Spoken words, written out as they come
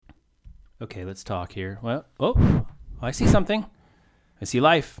Okay, let's talk here. Well, I see something. I see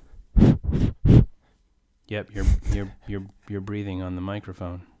life. Yep, you're breathing on the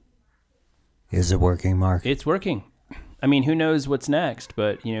microphone. Is it working, Mark? It's working. I mean, who knows what's next?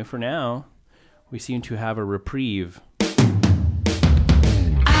 But for now, we seem to have a reprieve.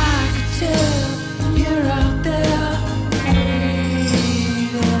 I could tell you're out there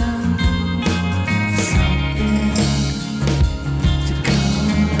waiting something to come.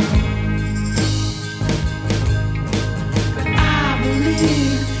 But I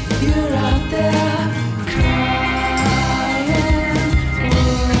believe you're out there crying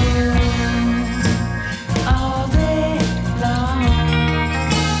all day long.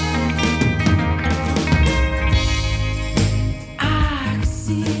 I could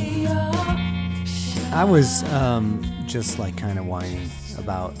see your I was just like kind of whining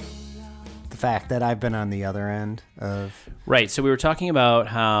about the fact that I've been on the other end of. Right. So we were talking about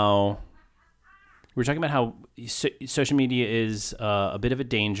how social media is a bit of a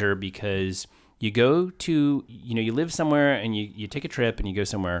danger because you go to, you live somewhere and you take a trip and you go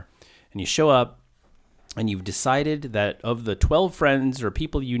somewhere and you show up and you've decided that of the 12 friends or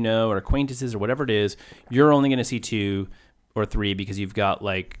people or acquaintances or whatever it is, you're only going to see 2 or 3 because you've got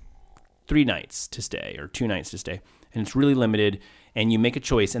like 3 nights to stay or 2 nights to stay. And it's really limited. And you make a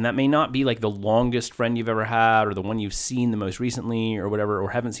choice, and that may not be like the longest friend you've ever had or the one you've seen the most recently or whatever, or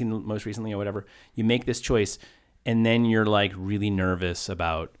haven't seen the most recently or whatever. You make this choice, and then you're like really nervous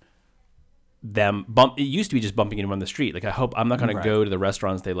about them. It used to be just bumping into them on the street. Like, I hope I'm not going to go to the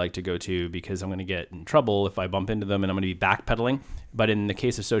restaurants they like to go to because I'm going to get in trouble if I bump into them and I'm going to be backpedaling. But in the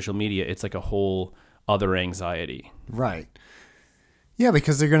case of social media, it's like a whole other anxiety. Right. Yeah,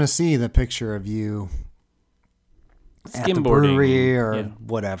 because they're going to see the picture of you at the brewery or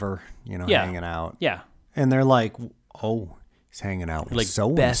whatever, hanging out. Yeah. And they're like, oh, he's hanging out with like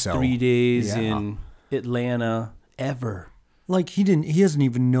so-and-so. Best 3 days in Atlanta ever. Like he hasn't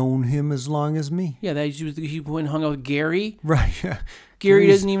even known him as long as me. Yeah, he went and hung out with Gary. Right. Yeah. Gary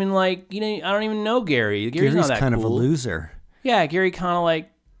doesn't even I don't even know Gary. Gary's not that kind cool. of a loser. Yeah, Gary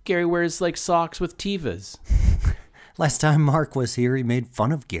wears like socks with Tevas. Last time Mark was here, he made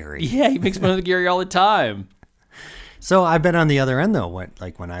fun of Gary. Yeah, he makes fun of Gary all the time. So I've been on the other end though,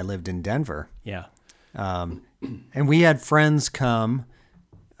 when I lived in Denver. Yeah. And we had friends come.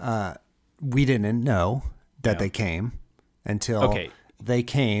 We didn't know that they came until they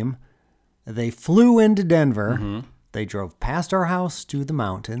came. They flew into Denver. Mm-hmm. They drove past our house to the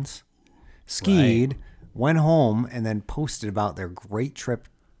mountains, skied, went home, and then posted about their great trip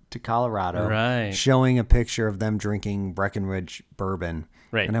to Colorado, showing a picture of them drinking Breckenridge bourbon.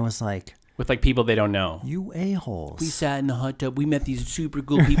 Right. And I was like, with like people they don't know. You a-holes. We sat in the hot tub. We met these super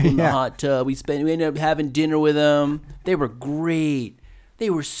cool people in the hot tub. We ended up having dinner with them. They were great. They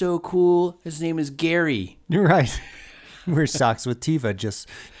were so cool. His name is Gary. You're right. Wears socks with Tevas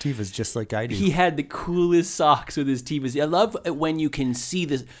just like I do. He had the coolest socks with his Tevas. I love it when you can see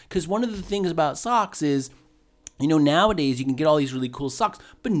this, because one of the things about socks is, nowadays you can get all these really cool socks,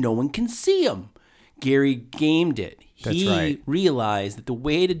 but no one can see them. Gary gamed it. He realized that the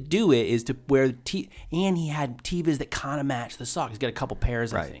way to do it is to wear and he had Tevas that kind of match the socks. He's got a couple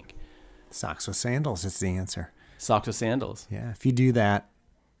pairs, I think. Socks with sandals is the answer. Socks with sandals. Yeah, if you do that,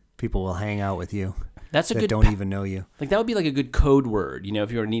 people will hang out with you. That's a good. Don't even know you. Like that would be like a good code word,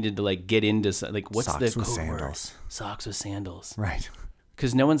 if you were needed to like get into what's socks the with code sandals. Word? Socks with sandals. Right.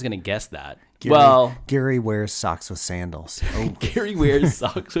 Because no one's gonna guess that. Gary wears socks with sandals. Oh, Gary wears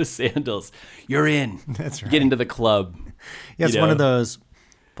socks with sandals. You're in. That's right. Get into the club. Yeah, it's one of those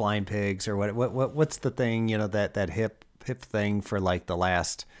blind pigs or what's the thing, that hip thing for like the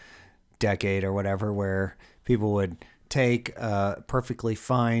last decade or whatever, where people would take a perfectly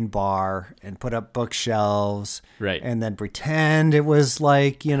fine bar and put up bookshelves, and then pretend it was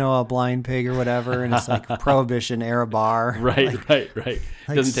like a blind pig or whatever, and it's like a Prohibition era bar. Right.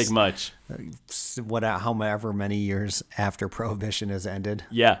 Doesn't take much. However many years after Prohibition has ended.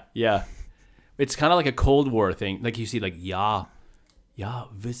 Yeah. It's kind of like a Cold War thing. Like you see, like the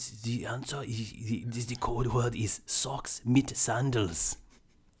answer is the code word is socks mit sandals.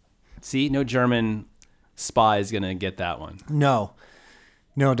 See, no German spy is gonna get that one. No,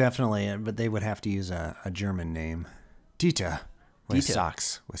 definitely. But they would have to use a German name. Dieter wears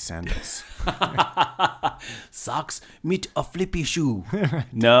socks with sandals. Socks mit a flippy shoe.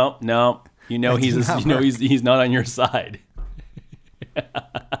 No. He's not on your side.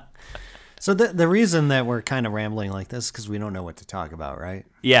 So the reason that we're kind of rambling like this is because we don't know what to talk about, right?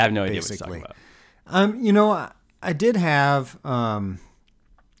 Yeah, I have no idea what to talk about. I did have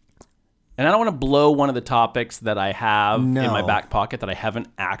And I don't want to blow one of the topics that I have in my No. back pocket that I haven't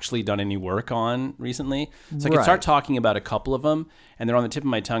actually done any work on recently. So I can Right. start talking about a couple of them, and they're on the tip of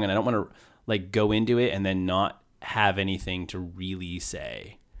my tongue, and I don't want to like go into it and then not have anything to really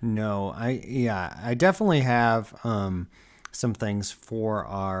say. No, I definitely have some things for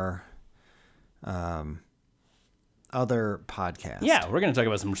our other podcast. Yeah, we're going to talk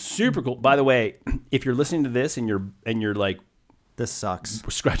about some super cool. By the way, if you're listening to this and you're like This sucks.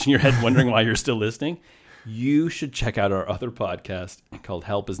 scratching your head wondering why you're still listening, you should check out our other podcast called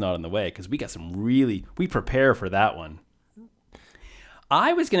Help Is Not on the Way, because we got we prepare for that one.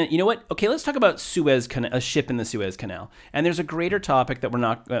 I was going to, you know what? Okay, let's talk about Suez Canal, a ship in the Suez Canal. And there's a greater topic that I'm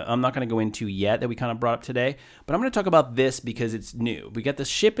not going to go into yet that we kind of brought up today, but I'm going to talk about this because it's new. We got the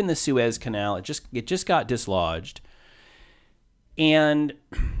ship in the Suez Canal. It just got dislodged. And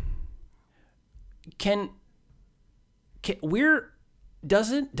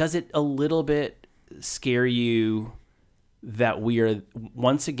does it a little bit scare you that we are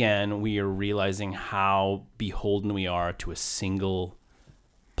realizing how beholden we are to a single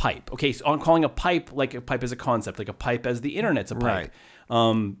pipe? Okay, so I'm calling a pipe like a pipe as a concept, like a pipe as the internet's a pipe,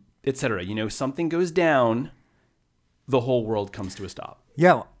 etc. You know, something goes down, the whole world comes to a stop.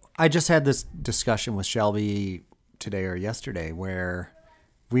 Yeah, I just had this discussion with Shelby today or yesterday where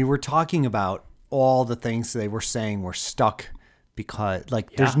we were talking about all the things they were saying were stuck because,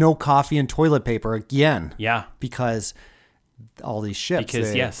 like, there's no coffee and toilet paper again. Yeah. Because all these ships,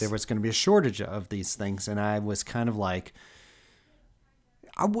 Because, there was going to be a shortage of these things. And I was kind of like,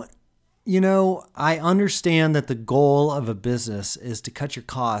 I understand that the goal of a business is to cut your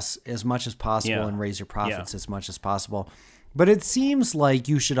costs as much as possible and raise your profits as much as possible. But it seems like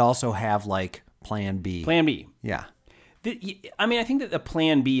you should also have like plan B. Plan B. Yeah. I mean, I think that the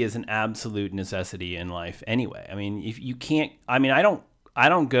plan B is an absolute necessity in life anyway. I mean, if you can't, I mean, I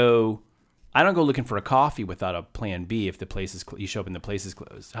don't go looking for a coffee without a plan B if the place is, you show up and the place is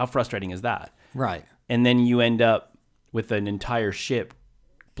closed. How frustrating is that? Right. And then you end up with an entire ship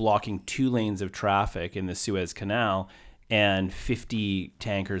blocking 2 lanes of traffic in the Suez Canal and 50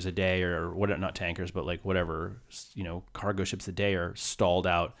 tankers a day, or what, not tankers, but like whatever, cargo ships a day are stalled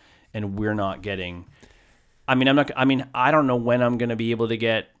out, and we're not getting, I don't know when I'm going to be able to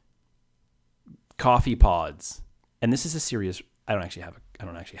get coffee pods. And this is a serious, I don't actually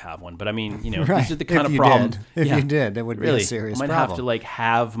have one, but I mean, Right. This is the kind If of you problem. did. If you did, it would be a serious I might problem. have to like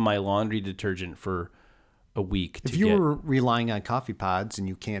have my laundry detergent for a week. If you were relying on coffee pods and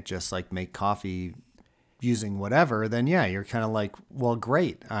you can't just like make coffee using whatever, then yeah, you're kind of like, well,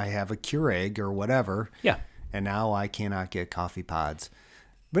 great. I have a Keurig or whatever. Yeah. And now I cannot get coffee pods.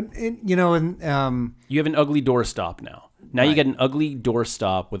 But, you have an ugly doorstop now. Now you get an ugly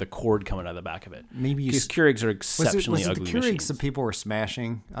doorstop with a cord coming out of the back of it. Maybe because Keurigs are exceptionally was it ugly the Keurigs machines. that people were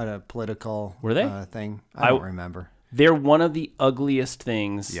smashing at a political Were they? thing? I don't remember. They're one of the ugliest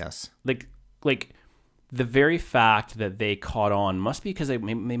things. Yes. Like the very fact that they caught on must be because they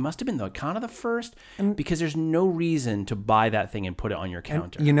must have been kind of the first, because there's no reason to buy that thing and put it on your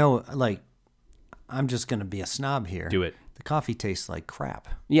counter. I'm just going to be a snob here. Do it. The coffee tastes like crap.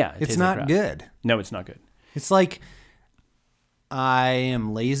 Yeah. It's not good. No, it's not good. It's like I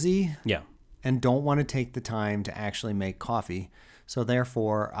am lazy Yeah. and don't want to take the time to actually make coffee. So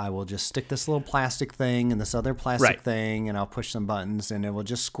therefore, I will just stick this little plastic thing and this other plastic thing, and I'll push some buttons, and it will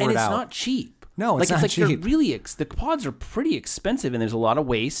just squirt And it's out. not cheap. No, it's not They're cheap. really the pods are pretty expensive, and there's a lot of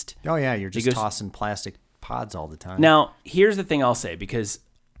waste. Oh yeah, you're just Because- tossing plastic pods all the time. Now, here's the thing I'll say, because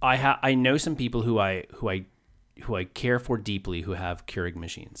I know some people who I care for deeply who have Keurig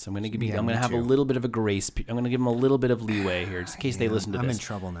machines. So I'm going to have too. a little bit of a grace. I'm going to give them a little bit of leeway here, just in case they listen to I'm this. in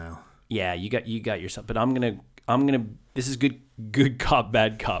trouble now. Yeah, you got yourself. But I'm gonna. This is good cop,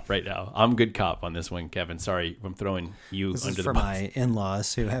 bad cop right now. I'm good cop on this one, Kevin. Sorry, I'm throwing you This under is the for bus. my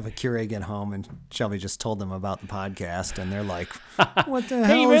in-laws who have a Keurig at home, and Shelby just told them about the podcast, and they're like, "What the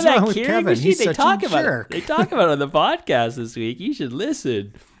Hey, hell remember is that wrong with Keurig Kevin? machine? He's They such talk a about jerk." it. They talk about it on the podcast this week. You should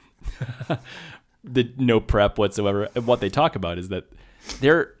listen. No prep whatsoever. And what they talk about is that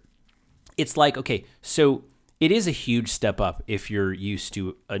it's like, okay, so it is a huge step up if you're used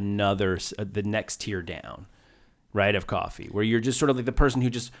to the next tier down, right, of coffee, where you're just sort of like the person who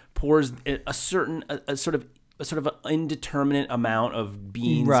just pours a sort of an indeterminate amount of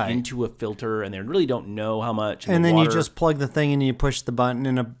beans into a filter, and they really don't know how much. And then water, you just plug the thing and you push the button,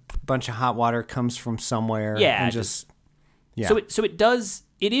 and a bunch of hot water comes from somewhere. Yeah, and just yeah. So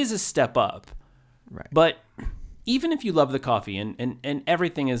it is a step up. Right. But even if you love the coffee and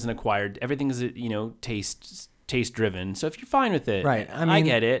everything is everything is taste driven. So if you're fine with it, Right. I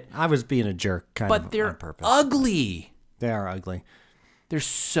get it. I was being a jerk, But of they're on purpose. ugly. They are ugly. They're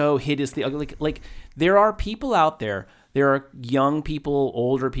so hideously ugly. Like there are people out there. There are young people,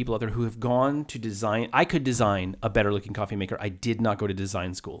 older people out there who have gone to design. I could design a better looking coffee maker. I did not go to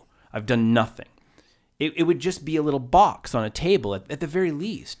design school. I've done nothing. It would just be a little box on a table at the very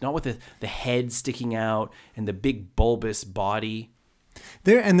least, not with the head sticking out and the big bulbous body.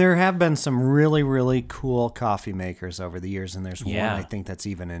 There have been some really, really cool coffee makers over the years, and there's Yeah. one I think that's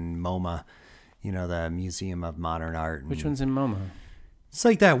even in MoMA, the Museum of Modern Art. Which one's in MoMA? It's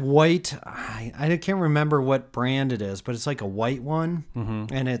like that white. I can't remember what brand it is, but it's like a white one,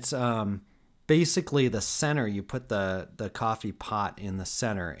 and it's basically the center. You put the coffee pot in the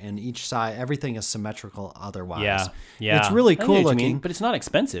center, and each side, everything is symmetrical. Otherwise, Yeah. it's really I know cool what you looking. mean, but it's not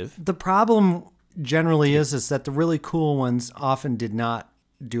expensive. The problem generally is that the really cool ones often did not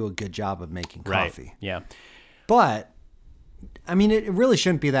do a good job of making coffee. Right. Yeah. But I mean, it really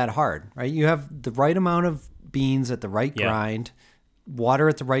shouldn't be that hard, right? You have the right amount of beans at the right Yeah. grind, water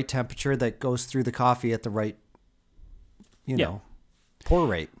at the right temperature that goes through the coffee at the right, pour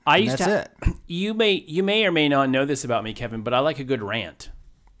rate. I And used that's to. it. You may or may not know this about me, Kevin, but I like a good rant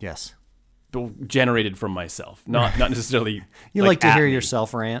Yes. generated from myself, not necessarily. You like to at hear me.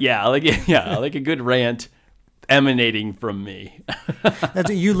 yourself rant. Yeah, I like a good rant emanating from me.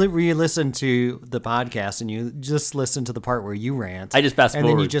 That's you re-listen to the podcast and you just listen to the part where you rant. I just fast and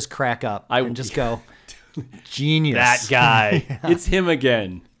then you forward. just crack up and just go, genius. That guy, it's him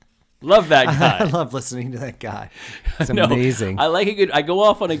again. Love that I guy. love listening to that guy. It's No, amazing. I like a good. I go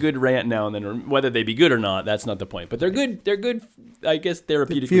off on a good rant now and then, or whether they be good or not, that's not the point. But they're good. They're good. I guess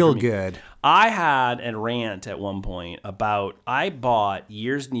therapeutically. Feel for me. good. I had a rant at one point about I bought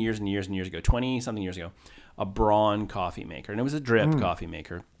years and years and years and years ago, 20-something years ago, a Braun coffee maker, and it was a drip coffee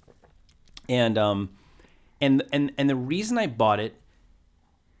maker. And the reason I bought it,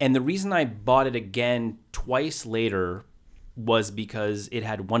 and the reason I bought it again twice later, was because it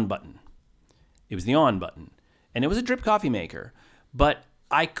had one button. It was the on button, and it was a drip coffee maker. But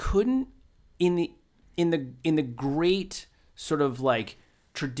I couldn't, in the great sort of like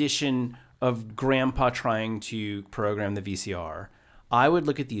tradition of grandpa trying to program the VCR, I would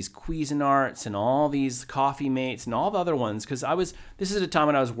look at these Cuisinarts and all these Coffee Mates and all the other ones, because this is a time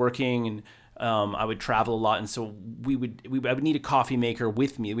when I was working and I would travel a lot, and so I would need a coffee maker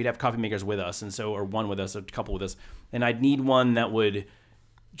with me. We'd have coffee makers with us, and so, or one with us, a couple with us, and I'd need one that would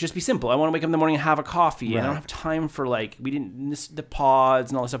just be simple. I want to wake up in the morning and have a coffee, and I don't have time for the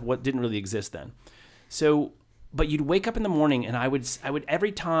pods and all this stuff. What didn't really exist then. So, but you'd wake up in the morning, and I would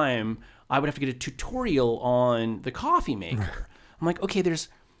every time I would have to get a tutorial on the coffee maker. I'm like, okay, there's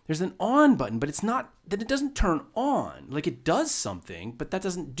an on button, but it's not that it doesn't turn on. Like it does something, but that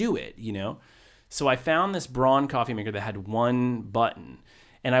doesn't do it, So I found this Braun coffee maker that had one button,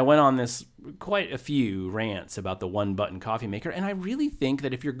 and I went on this quite a few rants about the one button coffee maker. And I really think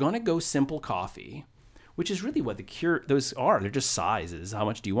that if you're going to go simple coffee, which is really what those are, they're just sizes. How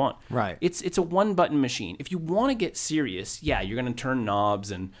much do you want? Right. It's a one button machine. If you want to get serious, yeah, you're going to turn knobs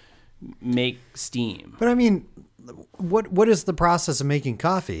and make steam. But I mean, what is the process of making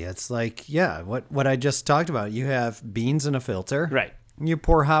coffee? It's like, what I just talked about. You have beans in a filter. Right. And you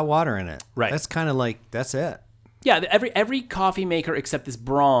pour hot water in it. Right. That's kind of like, that's it. Yeah, every coffee maker except this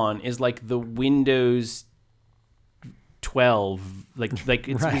Braun is like the Windows 12, like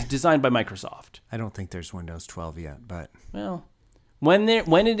it was designed by Microsoft. I don't think there's Windows 12 yet, but Well, when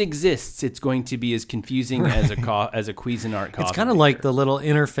it exists, it's going to be as confusing as a Cuisinart coffee. it's kind of like the little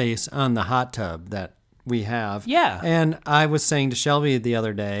interface on the hot tub that we have. Yeah. And I was saying to Shelby the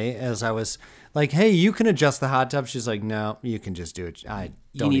other day, as I was like, "Hey, you can adjust the hot tub." She's like, "No, you can just do it.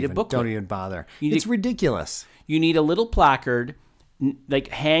 need a booklet. Don't even bother. need It's ridiculous." You need a little placard, like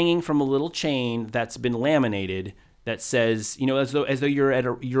hanging from a little chain that's been laminated that says, as though you're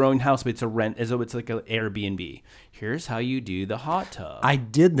at your own house, but it's a rent, as though it's like an Airbnb. Here's how you do the hot tub. I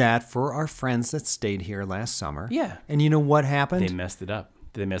did that for our friends that stayed here last summer. Yeah. And you know what happened? They messed it up.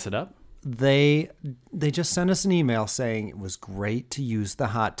 Did they mess it up? They just sent us an email saying it was great to use the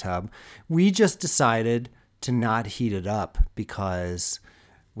hot tub. We just decided to not heat it up because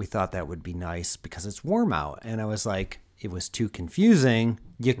we thought that would be nice because it's warm out. And I was like, it was too confusing.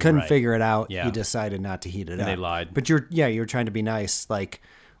 You couldn't Right. figure it out. Yeah. You decided not to heat it up. they lied. But you're trying to be nice. Like,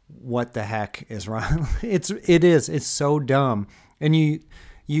 what the heck is wrong? It's so dumb. And you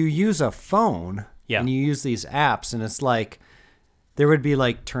use a phone and you use these apps, and it's like, there would be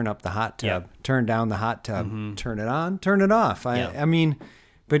like, turn up the hot tub, turn down the hot tub, turn it on, turn it off. I mean,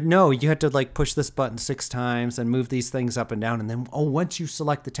 But no, you had to like push this button 6 times and move these things up and down. And then, once you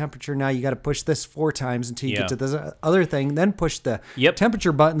select the temperature, now you got to push this 4 times until you get to this other thing. Then push the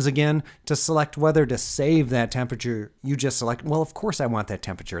temperature buttons again to select whether to save that temperature you just select. Well, of course I want that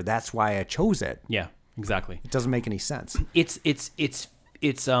temperature. That's why I chose it. Yeah, exactly. It doesn't make any sense. It's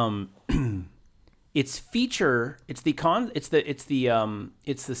feature. It's the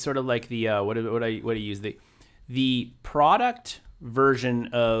sort of like the what do I use the product version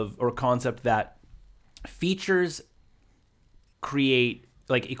of or concept that features equate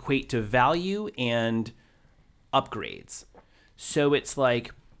to value and upgrades. So it's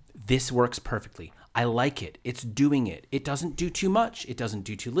like, this works perfectly. I like it. It's doing it. It doesn't do too much. It doesn't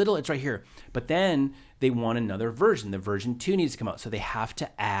do too little. It's right here. But then they want another version. The version 2 needs to come out. So they have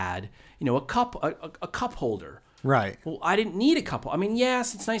to add, a cup holder. Right. Well, I didn't need a cup holder. I mean,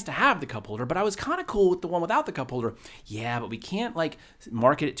 yes, it's nice to have the cup holder, but I was kind of cool with the one without the cup holder. Yeah, but we can't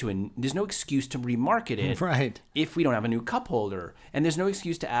market it there's no excuse to remarket it. Right. If we don't have a new cup holder. And there's no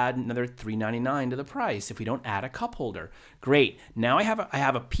excuse to add another $3.99 to the price if we don't add a cup holder. Great. Now I have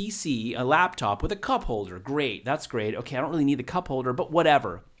a PC, a laptop with a cup holder. Great. That's great. Okay, I don't really need the cup holder, but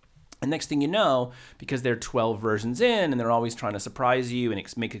whatever. And next thing you know, because they're 12 versions in and they're always trying to surprise you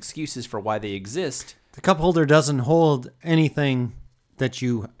and make excuses for why they exist. The cup holder doesn't hold anything that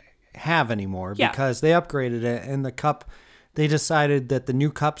you have anymore because they upgraded it, and the cup, they decided that the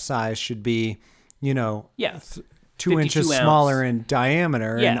new cup size should be, 2 inches smaller in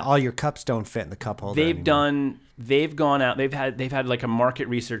diameter, and all your cups don't fit in the cup holder. They've gone out, they've had like a market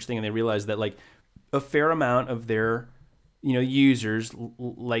research thing, and they realized that like a fair amount of their, users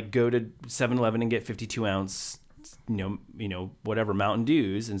like go to 7-Eleven and get 52 ounce whatever Mountain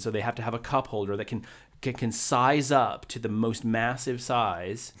Dews, and so they have to have a cup holder that can size up to the most massive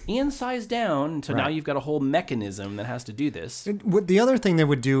size and size down. So now you've got a whole mechanism that has to do this. The other thing they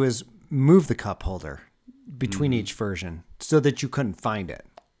would do is move the cup holder between each version so that you couldn't find it.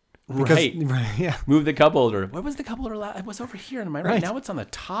 Right. Yeah. Move the cup holder. Where was the cup holder? It was over here. Am I right? Now it's on the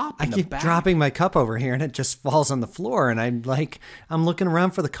top. I keep dropping my cup over here, and it just falls on the floor. And I'm looking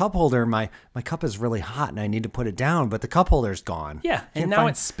around for the cup holder. My cup is really hot, and I need to put it down, but the cup holder's gone. Yeah, and now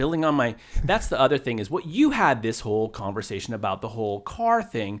it's spilling on my. That's the other thing, is what you had this whole conversation about the whole car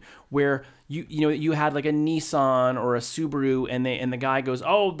thing, where you had like a Nissan or a Subaru, and the guy goes,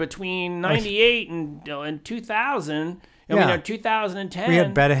 between 98 and 2000. I mean, 2010. We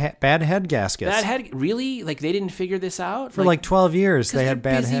had bad head gaskets. Really? Like, they didn't figure this out? For 12 years, they had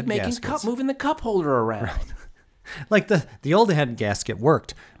bad head gaskets. Moving the cup holder around. Right. Like, the old head gasket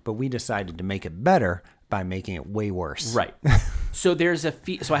worked, but we decided to make it better by making it way worse. Right. So there's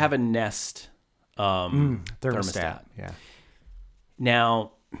so I have a Nest thermostat. Yeah.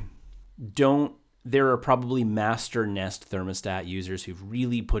 Now, there are probably master Nest thermostat users who've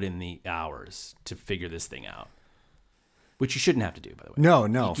really put in the hours to figure this thing out. Which you shouldn't have to do, by the way. No,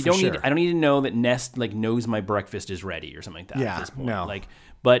 you don't need. I don't need to know that Nest knows my breakfast is ready or something like that. Yeah, at this point. no.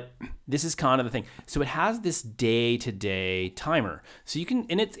 But this is kind of the thing. So it has this day-to-day timer. So you can,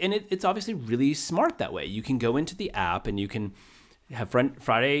 and it's obviously really smart that way. You can go into the app and you can have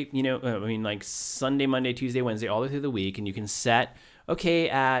Friday, Sunday, Monday, Tuesday, Wednesday, all the way through the week, and you can set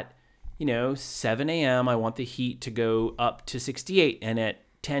at 7 a.m. I want the heat to go up to 68, and at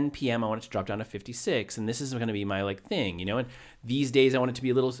 10 p.m. I want it to drop down to 56, and this is going to be my thing, and these days I want it to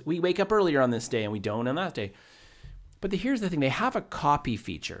be we wake up earlier on this day and we don't on that day. But here's the thing, they have a copy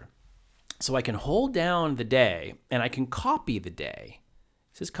feature. So I can hold down the day and I can copy the day.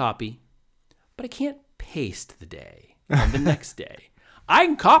 It says copy, but I can't paste the day on the next day. I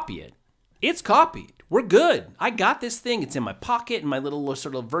can copy it. It's copied. We're good. I got this thing. It's in my pocket, in my little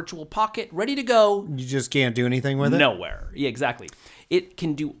sort of virtual pocket, ready to go. You just can't do anything with it? Nowhere. Yeah, exactly. It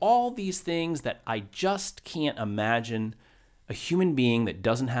can do all these things that I just can't imagine a human being that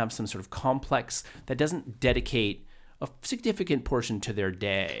doesn't have some sort of complex, that doesn't dedicate a significant portion to their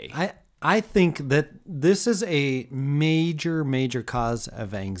day. I think that this is a major, major cause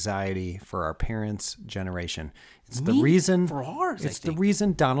of anxiety for our parents' generation. It's the reason for ours. It's the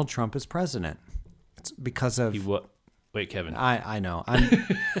reason Donald Trump is president. It's because of Wait, Kevin. I know.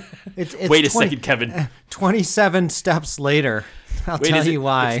 It's Wait a second, Kevin. 27 steps later, I'll tell you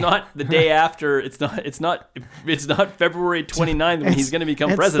why. It's not the day after. It's not February 29th when he's going to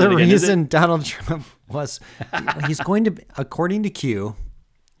become president again. The reason Donald Trump he's going to, according to Q,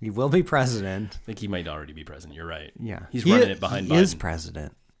 he will be president. I think he might already be president. You're right. Yeah. He's running it behind Biden. He is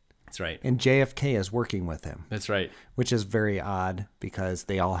president. That's right. And JFK is working with him. That's right. Which is very odd because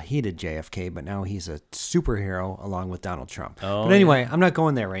they all hated JFK, but now he's a superhero along with Donald Trump. Oh, but anyway, I'm not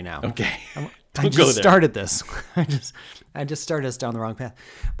going there right now. Okay. I Don't go just there. started this. I just started us down the wrong path.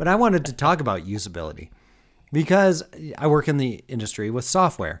 But I wanted to talk about usability because I work in the industry with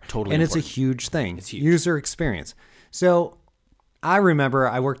software. Totally And it's a important. huge thing. It's huge. User experience. So I remember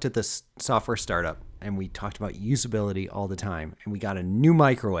I worked at this software startup and we talked about usability all the time. And we got a new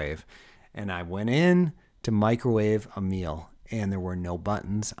microwave. And I went in to microwave a meal and there were no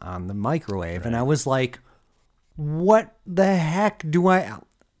buttons on the microwave. And I was like, what the heck do I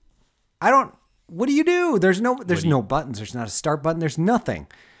don't, what do you do? There's no buttons. There's not a start button. There's nothing.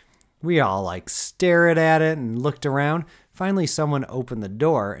 We all like stared at it and looked around. Finally, someone opened the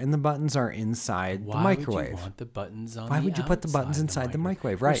door and the buttons are inside the microwave. Would you want the buttons on Why the would you put the buttons outside inside the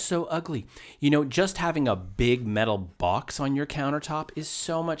microwave? They're Right. so ugly. You know, just having a big metal box on your countertop is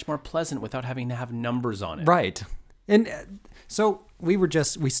so much more pleasant without having to have numbers on it. Right. And so we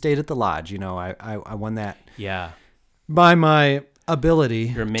stayed at the lodge. You know, I won that Yeah. by my ability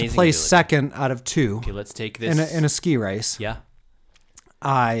Your amazing to place ability. second out of 2 Okay, let's take this. in a ski race. Yeah.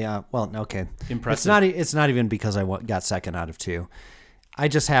 Okay. Impressive. It's not even because I got second out of 2. I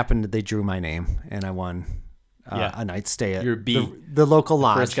just happened they drew my name and I won Yeah. a night stay at You're B. the local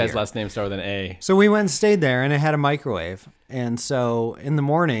lodge. First guy's here. last name started with an A. So we went and stayed there and it had a microwave. And so in the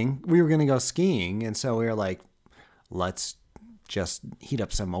morning we were going to go skiing. And so we were like, let's just heat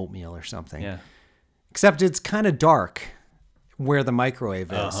up some oatmeal or something. Yeah. Except it's kind of dark where the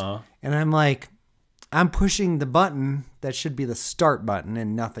microwave is. Uh-huh. And I'm like, I'm pushing the button that should be the start button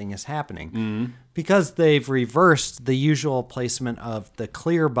and nothing is happening. Because they've reversed the usual placement of the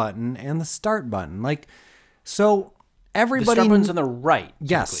clear button and the start button. Like, so The everybody... start button's on the right.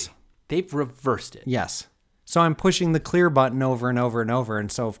 Yes. typically. They've reversed it. Yes. So I'm pushing the clear button over and over and over.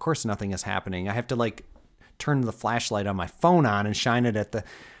 And so, of course, nothing is happening. I have to, like, turn the flashlight on my phone on and shine it at the... I'm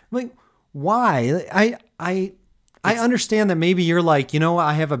like, why? I understand that maybe you're like, you know,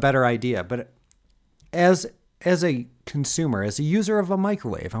 I have a better idea. But as a consumer, as a user of a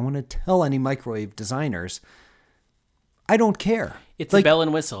microwave, I want to tell any microwave designers, I don't care. It's like, a bell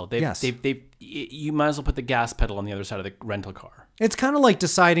and whistle. Yes. You might as well put the gas pedal on the other side of the rental car. It's kind of like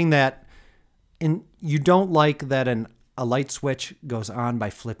deciding that you don't like that a light switch goes on by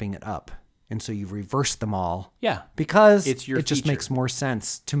flipping it up. And so you reverse them all. Yeah. Because It's your it just feature. makes more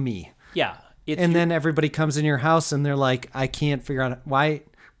sense to me. Yeah. And then everybody comes in your house and they're like, I can't figure out why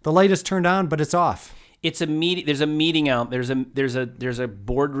the light is turned on, but it's off. it's a meeting. There's a meeting out. There's a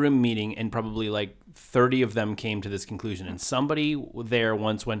boardroom meeting, and probably like 30 of them came to this conclusion. And somebody there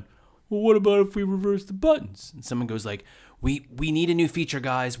once went, "Well, what about if we reverse the buttons?" And someone goes like, "We need a new feature,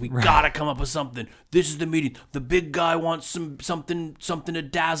 guys. We gotta come up with something. This is the meeting. The big guy wants something to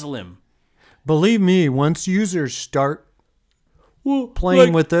dazzle him." Believe me, once users start Well, playing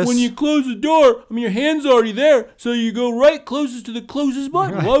like, with this. when you close the door, I mean, your hand's already there, so you go right closest to the closest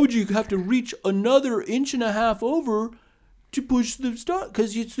button. Right. Why would you have to reach another inch and a half over to push the start?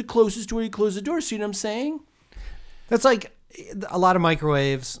 Because it's the closest to where you close the door. See what I'm saying? That's like a lot of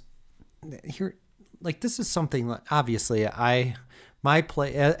microwaves here. Like this is something like, obviously I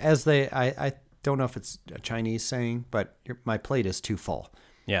don't know if it's a Chinese saying, but my plate is too full.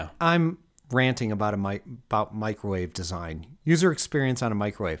 Yeah. I'm ranting about about microwave design, user experience on a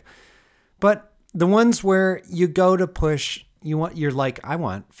microwave. But the ones where you go to push, you're like, I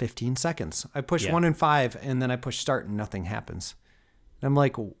want 15 seconds. I push 1 and 5 and then I push start and nothing happens. And I'm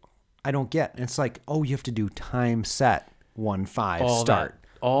like, I don't get. And it's like, oh, you have to do time set 1, 5 start.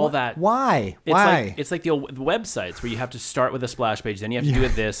 That. Why? It's Why? like, it's like the old websites where you have to start with a splash page, then you have to do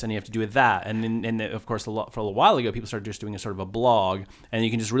it this, and you have to do it that, and then of course for a little while ago, people started just doing a sort of a blog, and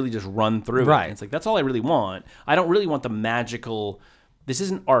you can just really just run through it. Right. And it's like that's all I really want. I don't really want the magical. This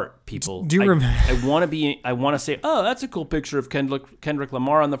isn't art, people. Do you remember? I want to say, oh, that's a cool picture of Kendrick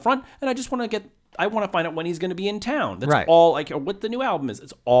Lamar on the front, and I just want to find out when he's going to be in town. That's Right. all I care. What the new album is.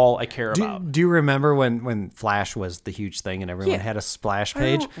 It's all I care about. Do you remember when Flash was the huge thing and everyone had a splash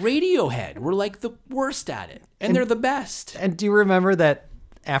page? Radiohead were like the worst at it, and they're the best. And do you remember that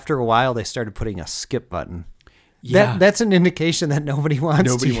after a while they started putting a skip button? Yeah. That's an indication that nobody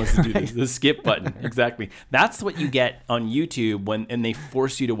wants to do this. The skip button. Exactly. That's what you get on YouTube and they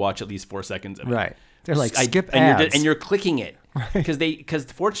force you to watch at least 4 seconds of it. Right. They're like, skip and ads. you're clicking it. Because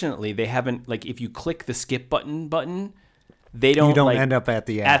fortunately they haven't, like, if you click the skip button, they don't, you don't like, end up at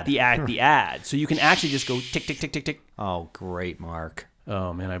the ad. At the ad. So you can actually just go tick, tick, tick, tick, tick. Oh, great, Mark.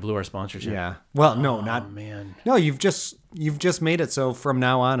 Oh man, I blew our sponsorship. Yeah. Well, no, Oh not. man. No, you've just made it so from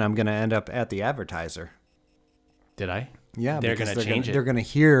now on I'm going to end up at the advertiser. Did I? Yeah, They're because going to change it. They're going to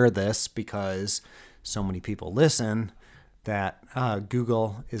hear this because so many people listen that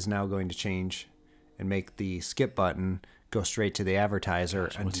Google is now going to change and make the skip button go straight to the advertiser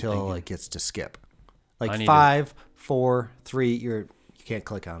until thinking. it gets to skip. I Like need 5, 4, 3, you can't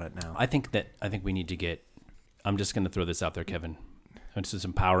click on it now. I think we need to get. I'm just going to throw this out there, Kevin. This is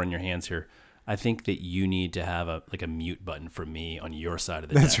some power in your hands here. I think that you need to have a mute button for me on your side of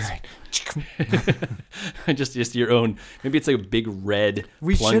the That's desk. right. just your own. Maybe it's like a big red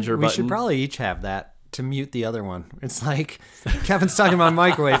We plunger button. should probably each have that to mute the other one. It's like Kevin's talking about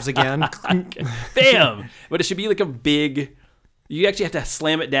microwaves again. Bam! But it should be like a big. You actually have to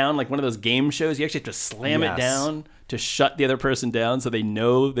slam it down, like one of those game shows. You actually have to slam it Yes. down to shut the other person down, so they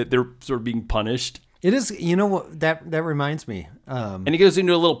know that they're sort of being punished. It is, you know what, that reminds me. And it goes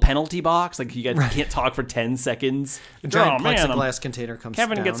into a little penalty box, like you guys can't talk for 10 seconds. A giant man, plexiglass container comes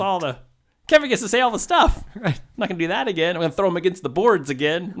Kevin down. Kevin gets to say all the stuff. Right. I'm not gonna do that again. I'm gonna throw him against the boards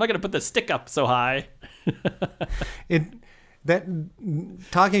again. I'm not gonna put the stick up so high.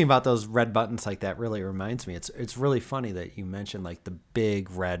 Talking about those red buttons like that really reminds me. It's really funny that you mentioned like the big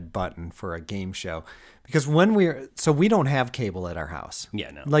red button for a game show, because when we don't have cable at our house.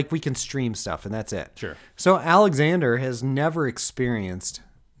 Yeah, no. Like we can stream stuff and that's it. Sure. So Alexander has never experienced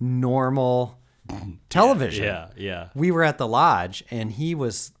normal television. Yeah. We were at the lodge and he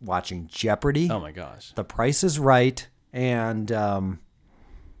was watching Jeopardy. Oh my gosh. The Price is Right, and I'm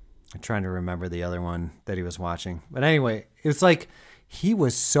trying to remember the other one that he was watching. But anyway, it was like he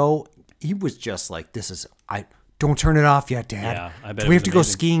was just like, don't turn it off yet, Dad. Yeah, I bet Do it we was have to go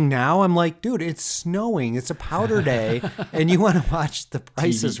amazing. skiing now? I'm like, dude, it's snowing. It's a powder day, and you want to watch The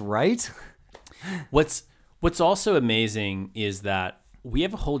Price is Right? What's also amazing is that we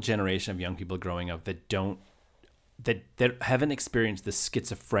have a whole generation of young people growing up that haven't experienced the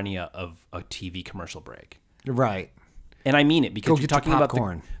schizophrenia of a TV commercial break. Right. And I mean it, because Go you're get your talking about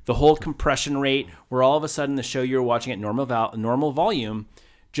popcorn. the whole compression rate, where all of a sudden the show you're watching at normal volume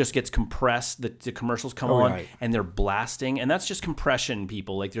just gets compressed. The commercials come on right. and they're blasting, and that's just compression,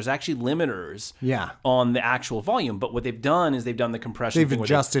 people. Like there's actually limiters Yeah. on the actual volume, but what they've done is they've done the compression. They've thing where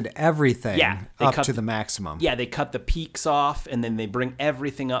adjusted everything they up cut to the maximum. Yeah, they cut the peaks off, and then they bring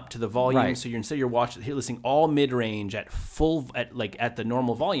everything up to the volume. Right. So you're listening all mid range at at the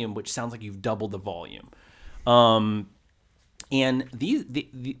normal volume, which sounds like you've doubled the volume. And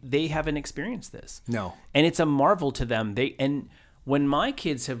they haven't experienced this. No. And it's a marvel to them. And when my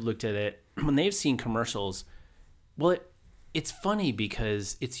kids have looked at it, when they've seen commercials, well, it's funny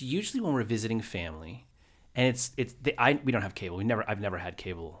because it's usually when we're visiting family, and we don't have cable. I've never had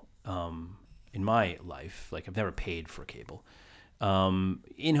cable in my life. Like I've never paid for cable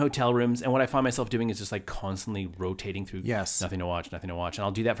in hotel rooms. And what I find myself doing is just like constantly rotating through. Yes. Nothing to watch. And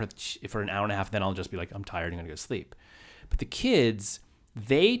I'll do that for an hour and a half. Then I'll just be like, I'm tired. I'm gonna go to sleep. But the kids,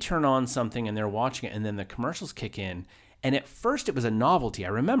 they turn on something and they're watching it, and then the commercials kick in. And at first it was a novelty. I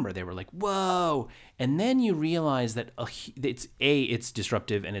remember they were like, whoa. And then you realize that it's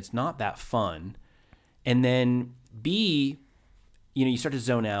disruptive and it's not that fun. And then B, you start to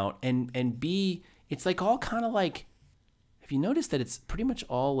zone out. And B, it's like all kind of like, have you noticed that it's pretty much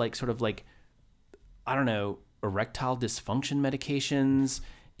all like sort of like, I don't know, erectile dysfunction medications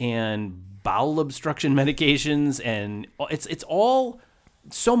and bowel obstruction medications, and it's all,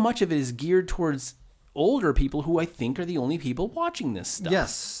 so much of it is geared towards older people who I think are the only people watching this stuff.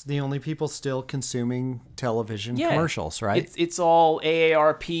 Yes, the only people still consuming television commercials, right? It's all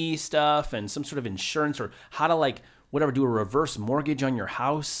AARP stuff and some sort of insurance, or how to do a reverse mortgage on your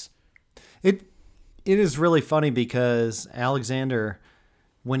house. It is really funny because Alexander,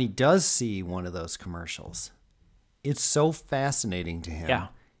 when he does see one of those commercials, it's so fascinating to him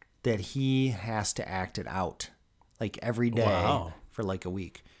that he has to act it out like every day for like a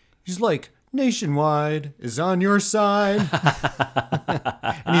week. He's like, Nationwide is on your side.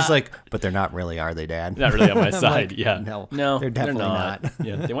 And he's like, but they're not really, are they, Dad? Not really on my I'm side. like, Yeah. No, they're definitely not.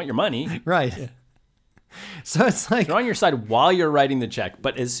 Yeah, they want your money. Right. Yeah. So it's like, They're on your side while you're writing the check,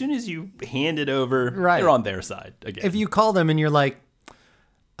 but as soon as you hand it over, they're on their side again. If you call them and you're like,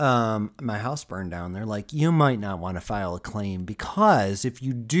 my house burned down, they're like, you might not want to file a claim because if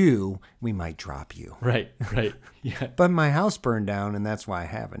you do, we might drop you. Right. Yeah. But my house burned down and that's why I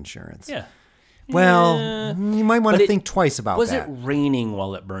have insurance. Yeah. Well, you might want to think twice about Was that. it raining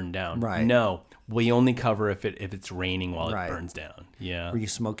while it burned down? Right. No. We only cover if it's raining while Right. it burns down. Yeah. Were you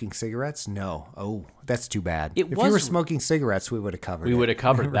smoking cigarettes? No. Oh, that's too bad. It if was- you were smoking cigarettes, we would have covered it. We would have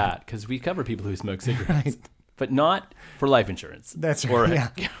covered that because we cover people who smoke cigarettes, but not for life insurance. That's or,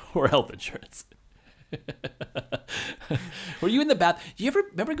 right, yeah. or health insurance. Were you in the bath? Do you ever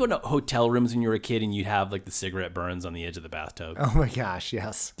remember going to hotel rooms when you were a kid and you'd have like the cigarette burns on the edge of the bathtub? Oh my gosh,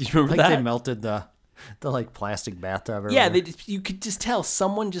 yes. Do you remember like that? they melted the like plastic bathtub or Yeah, whatever. you could just tell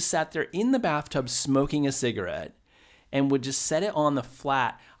someone just sat there in the bathtub smoking a cigarette, and would just set it on the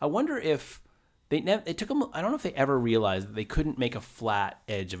flat. I wonder if it took them. I don't know if they ever realized that they couldn't make a flat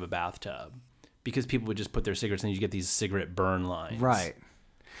edge of a bathtub because people would just put their cigarettes and you get these cigarette burn lines. Right.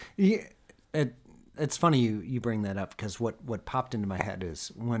 Yeah, it's funny you bring that up because what popped into my head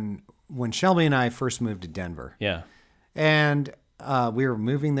is when Shelby and I first moved to Denver. Yeah. And we were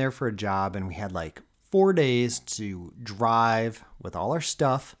moving there for a job, and we had like 4 days to drive with all our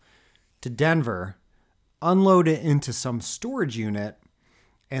stuff to Denver, unload it into some storage unit,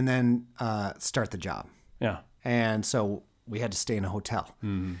 and then start the job. Yeah. And so we had to stay in a hotel.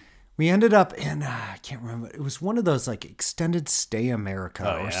 Mm-hmm. We ended up in, I can't remember, it was one of those like extended stay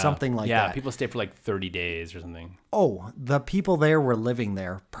America or something like that. Yeah, people stay for like 30 days or something. Oh, the people there were living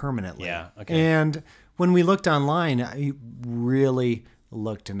there permanently. Yeah, okay. And when we looked online, it really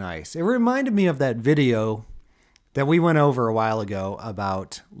looked nice. It reminded me of that video that we went over a while ago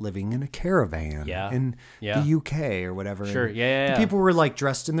about living in a caravan in the UK or whatever. Sure, And yeah. the people were like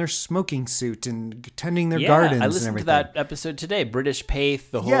dressed in their smoking suit and tending their gardens and everything. I listened to that episode today. British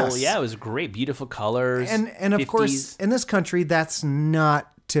Paith, the whole, it was great. Beautiful colors. And of 50s. course, in this country, that's not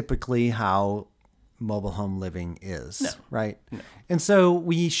typically how mobile home living is, right? No. And so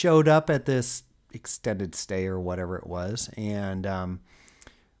we showed up at this extended stay or whatever it was, and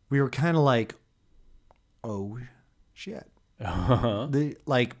we were kind of like, oh shit.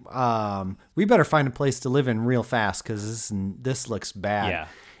 We better find a place to live in real fast because this looks bad. Yeah.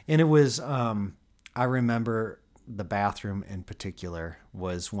 And it was I remember the bathroom in particular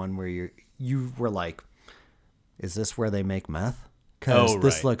was one where you were like, is this where they make meth? Because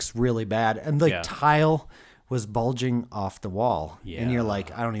this looks really bad. And the tile was bulging off the wall. Yeah. And you're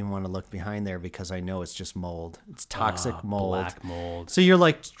like, I don't even want to look behind there because I know it's just mold. It's toxic mold. Black mold. So you're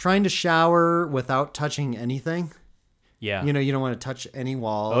like trying to shower without touching anything. Yeah. You know, you don't want to touch any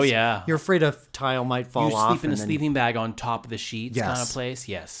walls. Oh, yeah. You're afraid a tile might fall off. You sleep in a sleeping bag on top of the sheets kind of place.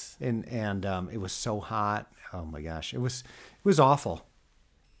 Yes. And it was so hot. Oh my gosh. It was awful.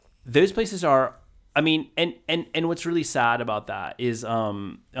 Those places are, I mean, and what's really sad about that is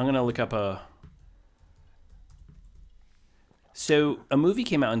I'm going to look up so a movie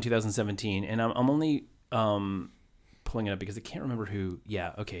came out in 2017 and I'm only pulling it up because I can't remember who.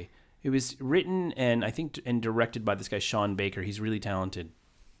 Yeah. Okay. It was written and I think and directed by this guy, Sean Baker. He's really talented,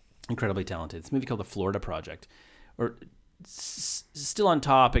 incredibly talented. It's a movie called The Florida Project, or still on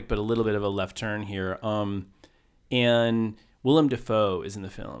topic, but a little bit of a left turn here. And Willem Dafoe is in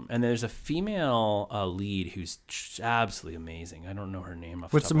the film, and there's a female lead who's absolutely amazing. I don't know her name.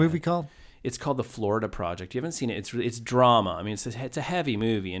 What's the movie called? It's called The Florida Project. You haven't seen it. It's drama. I mean, it's a heavy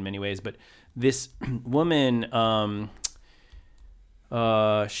movie in many ways, but this woman, her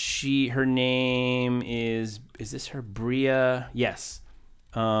name is this her? Bria? Yes.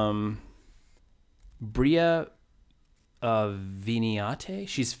 Bria Viniate.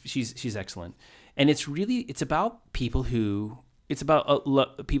 She's excellent. And it's about people who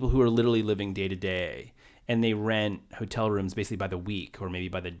are literally living day to day, and they rent hotel rooms basically by the week or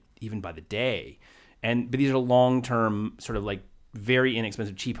maybe even by the day. But these are long-term sort of like very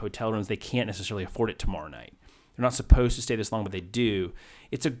inexpensive, cheap hotel rooms. They can't necessarily afford it tomorrow night. They're not supposed to stay this long, but they do.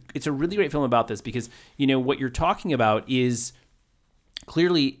 It's a really great film about this because, you know, what you're talking about is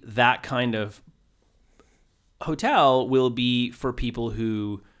clearly that kind of hotel will be for people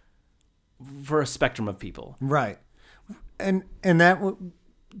for a spectrum of people. Right. And that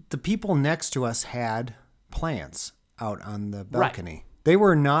the people next to us had plants out on the balcony. Right. They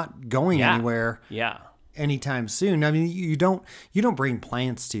were not going anywhere anytime soon. I mean, you don't bring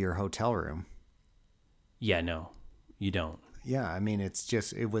plants to your hotel room. Yeah, no, you don't. Yeah, I mean,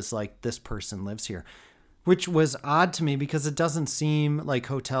 it was like this person lives here, which was odd to me because it doesn't seem like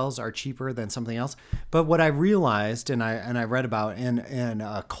hotels are cheaper than something else. But what I realized, and I read about in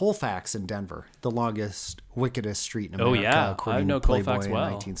Colfax in Denver, the longest, wickedest street in America, according to Playboy in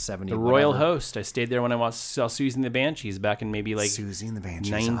 1970. The Royal Host. I stayed there when I saw Susie and the Banshees back in maybe like Susie and the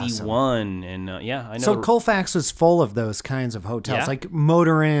Banshees, 91, awesome. And I know. So Colfax was full of those kinds of hotels, like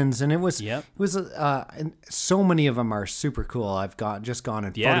motor inns, and it was and so many of them are super cool. I've just gone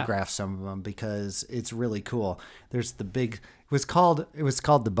and photographed some of them because it's really cool. There's the big. It was called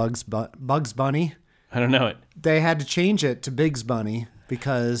the Bugs Bunny. I don't know it. They had to change it to Biggs Bunny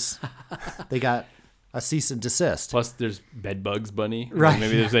because they got a cease and desist. Plus, there's Bedbugs Bunny. Right.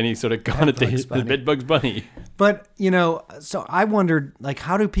 Maybe there's any sort of connotation. The Bedbugs Bunny. But, you know, so I wondered, like,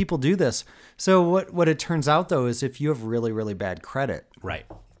 how do people do this? So what it turns out, though, is if you have really, really bad credit. Right.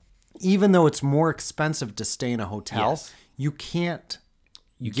 Even though it's more expensive to stay in a hotel, you can't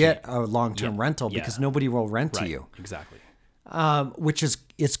get a long-term rental because nobody will rent to you. Exactly. which is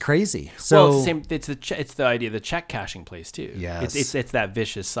it's crazy. So Well, it's the same. It's the idea of the check cashing place too. Yes. It's that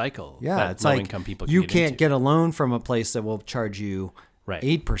vicious cycle. yeah, that it's low like income people you can get can't into. get a loan from a place that will charge you Right.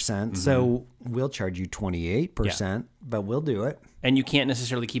 8%. So we'll charge you 28%, but we'll do it. And you can't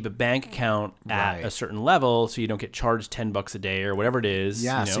necessarily keep a bank account at Right. a certain level, so you don't get charged $10 a day or whatever it is.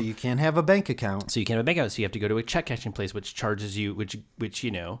 Yeah, you know? so you can't have a bank account. So you can't have a bank account. So you have to go to a check cashing place, which charges you, which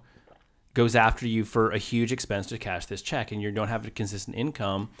you know, goes after you for a huge expense to cash this check, and you don't have a consistent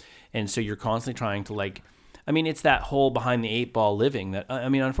income, and so you're constantly trying to like, I mean, it's that whole behind the eight ball living that I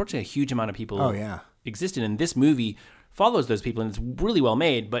mean, unfortunately, a huge amount of people existed, and this movie follows those people, and it's really well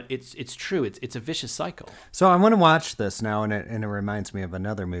made, but it's true. It's a vicious cycle. So I want to watch this now, and it reminds me of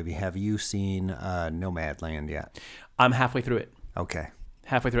another movie. Have you seen Nomadland yet? I'm halfway through it. Okay.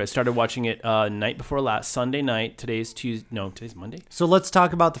 Halfway through it. I started watching it night before last, Sunday night. Today's Monday. So let's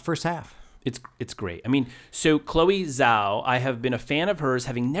talk about the first half. It's great. I mean, so Chloe Zhao, I have been a fan of hers,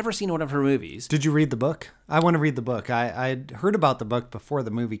 having never seen one of her movies. Did you read the book? I want to read the book. I'd heard about the book before the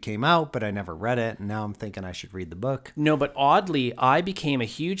movie came out, but I never read it, and now I'm thinking I should read the book. No, but oddly, I became a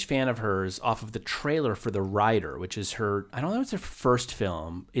huge fan of hers off of the trailer for The Rider, which is her. I don't know if it's her first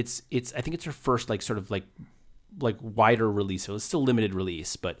film. It's. I think it's her first sort of wider release. So it's still limited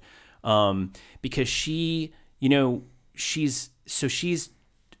release, but because she, you know,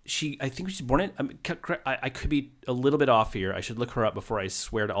 I think she's born in. I could be a little bit off here. I should look her up before I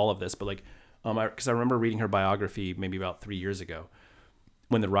swear to all of this. But because I remember reading her biography maybe about 3 years ago,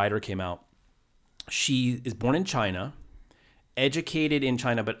 when The Rider came out. She is born in China, educated in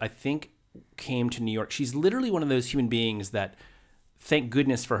China, but I think came to New York. She's literally one of those human beings that, thank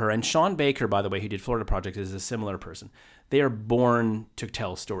goodness for her. And Sean Baker, by the way, who did Florida Project, is a similar person. They are born to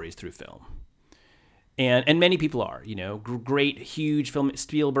tell stories through film. And many people are, you know, great, huge film.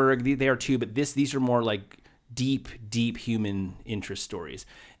 Spielberg, they are too, but these are more like deep human interest stories.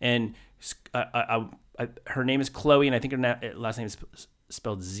 And her name is Chloe, and I think her last name is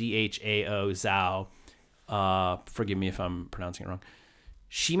spelled Zhao. Forgive me if I'm pronouncing it wrong.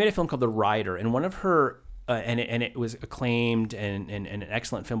 She made a film called The Rider, and one of her and it was acclaimed and an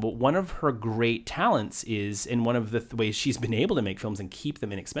excellent film. But one of her great talents is, in one of the ways she's been able to make films and keep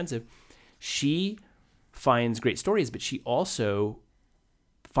them inexpensive, she finds great stories, but she also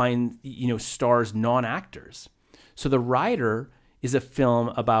stars non-actors. So The Rider is a film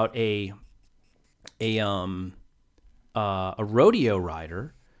about a rodeo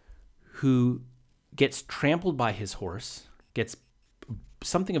rider who gets trampled by his horse, gets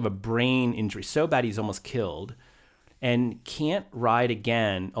something of a brain injury so bad he's almost killed, and can't ride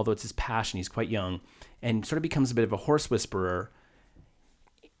again, although it's his passion. He's quite young, and sort of becomes a bit of a horse whisperer.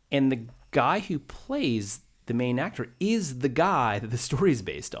 And the guy who plays the main actor is the guy that the story is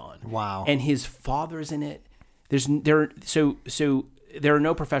based on. Wow. And his father's in it. There are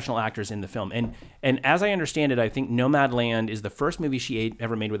no professional actors in the film. And as I understand it, I think Nomadland is the first movie she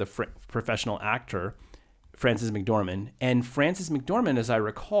ever made with a professional actor, Frances McDormand. And Frances McDormand, as I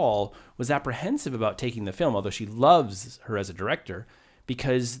recall, was apprehensive about taking the film, although she loves her as a director,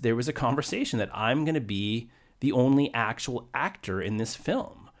 because there was a conversation that I'm going to be the only actual actor in this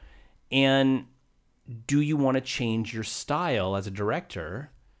film. And do you want to change your style as a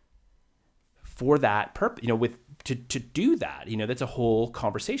director for that purpose? You know, to do that, you know, that's a whole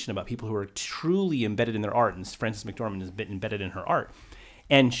conversation about people who are truly embedded in their art. And Frances McDormand has been embedded in her art,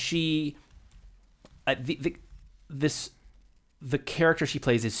 and she, the character she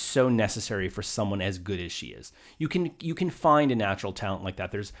plays is so necessary for someone as good as she is. You can find a natural talent like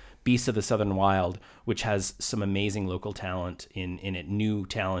that. There's Beasts of the Southern Wild, which has some amazing local talent in it, new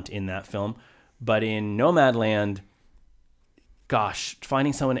talent in that film. But in Nomadland, gosh,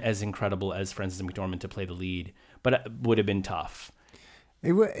 finding someone as incredible as Frances McDormand to play the lead, but it would have been tough.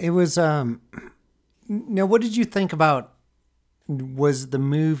 It was. Now, what did you think about? Was the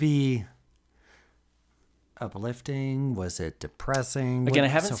movie uplifting? Was it depressing? Again, I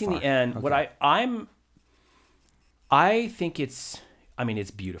haven't seen the end. Okay. What I think it's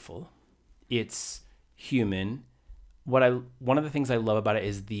beautiful. It's human. One of the things I love about it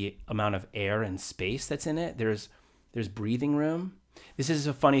is the amount of air and space that's in it. There's breathing room. This is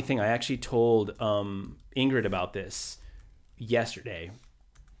a funny thing. I actually told Ingrid about this yesterday.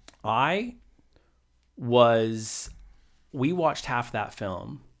 We watched half that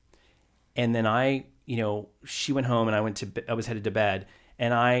film, and then she went home, and I was headed to bed,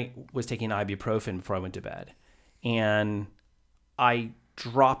 and I was taking ibuprofen before I went to bed, and I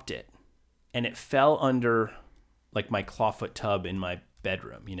dropped it, and it fell under like my clawfoot tub in my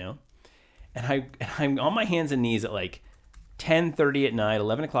bedroom, you know, and I'm on my hands and knees at like 10:30 at night,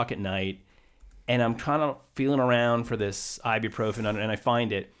 11 o'clock at night, and I'm kind of feeling around for this ibuprofen, and I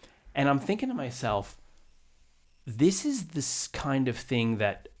find it, and I'm thinking to myself, this is this kind of thing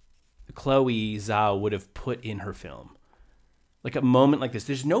that Chloe Zhao would have put in her film. Like a moment like this.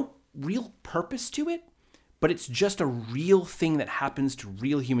 There's no real purpose to it, but it's just a real thing that happens to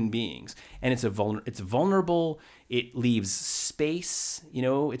real human beings. And it's vulnerable. It leaves space.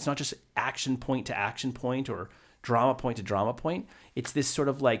 It's not just action point to action point or drama point to drama point. It's this sort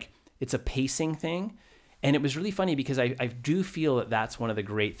of like, it's a pacing thing. And it was really funny because I do feel that that's one of the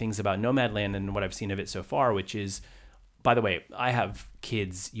great things about Nomadland and what I've seen of it so far, which is, by the way, I have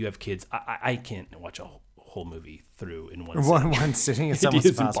kids, you have kids. I can't watch a whole movie through in one sitting. One sitting. It's It almost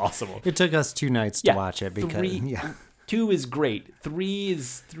is impossible. It took us 2 nights to watch it because 2 is great. 3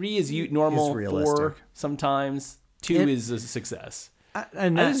 is normal. Is realistic. 4 sometimes. 2 is a success.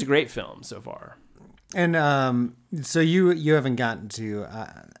 And I think it's a great film so far. And so you haven't gotten to.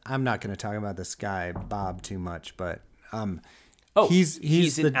 I'm not going to talk about this guy Bob too much, but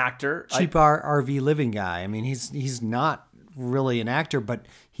he's an the actor. cheap RV living guy. I mean, he's not really an actor, but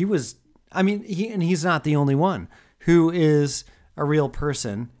he was. I mean, he's not the only one who is a real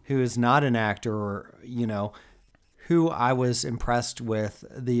person who is not an actor, or who I was impressed with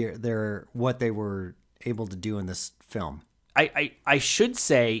what they were able to do in this film. I should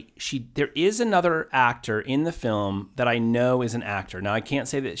say there is another actor in the film that I know is an actor. Now, I can't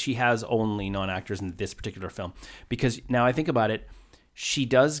say that she has only non-actors in this particular film, because now I think about it, she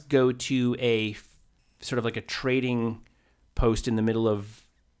does go to a sort of like a trading post in the middle of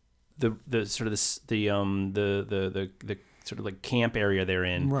the sort of the sort of like camp area they're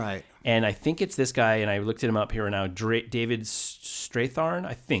in. Right. And I think it's this guy, and I looked him up here now, David Strathairn,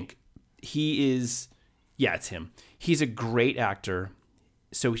 I think. He is, yeah, it's him. He's a great actor.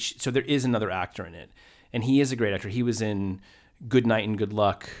 So there is another actor in it. And he is a great actor. He was in Good Night and Good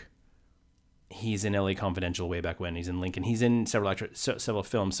Luck. He's in LA Confidential way back when. He's in Lincoln. He's in several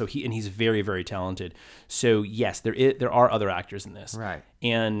films. So he's very, very talented. So yes, there are other actors in this. Right.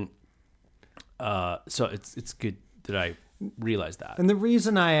 And so it's good that I realized that. And the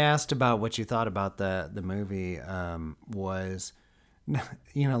reason I asked about what you thought about the movie was,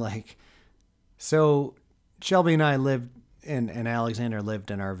 so Shelby and I lived and Alexander lived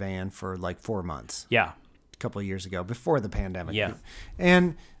in our van for like 4 months. Yeah. A couple of years ago, before the pandemic. Yeah.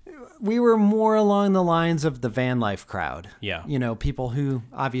 And we were more along the lines of the van life crowd. Yeah. People who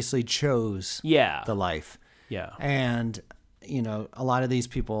obviously chose the life. Yeah. And, a lot of these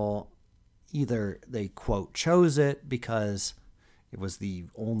people, either they quote chose it because it was the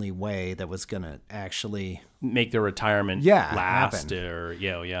only way that was going to actually make their retirement last happen. Or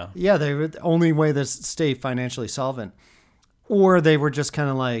yeah, they were the only way to stay financially solvent, or they were just kind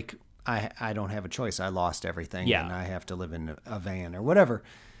of like, I don't have a choice, I lost everything and I have to live in a van or whatever.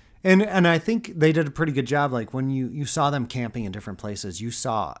 And I think they did a pretty good job. Like when you saw them camping in different places, you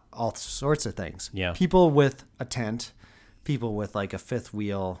saw all sorts of things. Yeah. People with a tent, people with like a fifth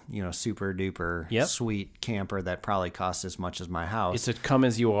wheel, super duper sweet camper that probably cost as much as my house. It's a come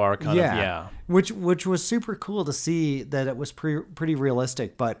as you are kind of. Which was super cool to see that it was pretty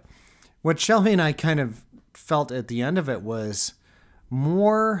realistic. But what Shelby and I kind of felt at the end of it was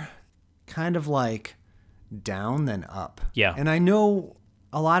more kind of like down than up. Yeah. And I know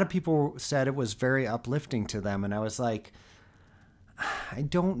a lot of people said it was very uplifting to them. And I was like, I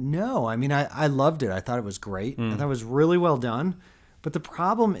don't know. I mean, I loved it. I thought it was great. I thought it was really well done. But the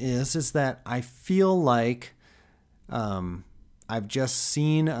problem is that I feel like I've just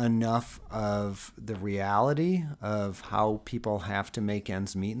seen enough of the reality of how people have to make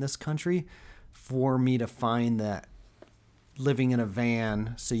ends meet in this country for me to find that living in a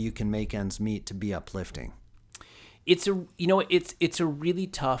van so you can make ends meet to be uplifting. It's a really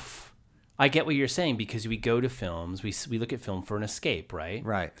tough. I get what you're saying, because we go to films, we look at film for an escape, right?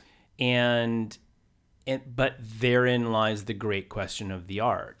 Right. But therein lies the great question of the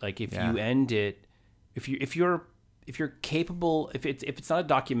art. Like if you end it, if you're capable, if it's not a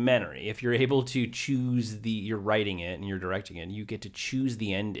documentary, if you're able to choose you're writing it and you're directing it, and you get to choose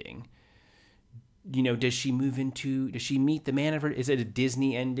the ending. Does she meet the man of her? Is it a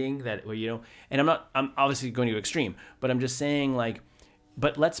Disney ending that, and I'm obviously going to extreme, but I'm just saying, like,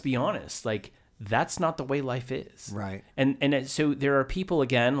 but let's be honest, like, that's not the way life is. Right. And so there are people,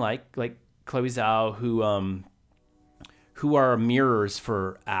 again, like Chloe Zhao, who are mirrors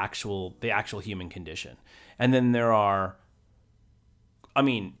for the actual human condition. And then there are,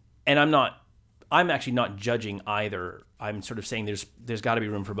 I'm actually not judging either I'm sort of saying there's got to be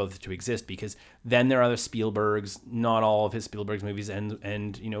room for both to exist, because then there are the Spielbergs. Not all of his Spielberg's movies end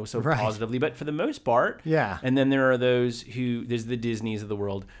so Right. positively, but for the most part, Yeah. And then there are there's the Disneys of the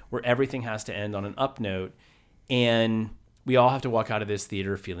world where everything has to end on an up note, and we all have to walk out of this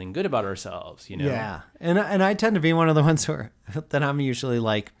theater feeling good about ourselves. Yeah. And I tend to be one of the ones that I'm usually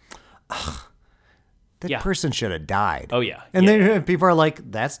like, ugh, that Yeah. person should have died. Oh yeah. And yeah. then people are like,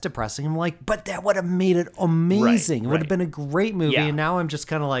 that's depressing. I'm like, but that would have made it amazing. It would have right. been a great movie. Yeah. And now I'm just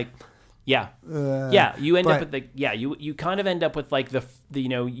kind of like, Yeah. You end up but- with you kind of end up with like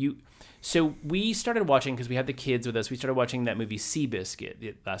so we started watching, because we had the kids with us. We started watching that movie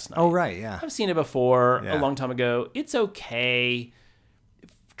Seabiscuit last night. oh, right. Yeah. I've seen it before Yeah. a long time ago. It's okay.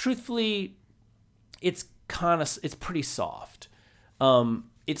 Truthfully, it's pretty soft.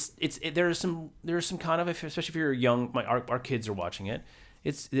 There's some kind of, especially if you're young, our kids are watching it.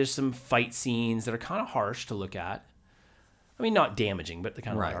 There's some fight scenes that are kind of harsh to look at. I mean, not damaging, but they're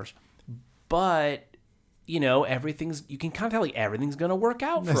kind of Right. harsh. But you can kind of tell like everything's going to work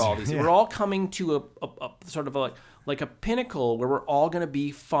out for all these. Yeah. We're all coming to a sort of like a pinnacle where we're all going to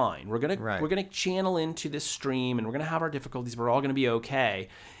be fine. We're going Right. to channel into this stream, and we're going to have our difficulties. We're all going to be okay.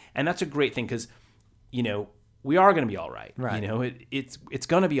 And that's a great thing, because we are going to be all right. Right. It's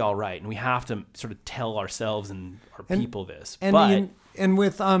going to be all right, and we have to sort of tell ourselves and our people this. And but and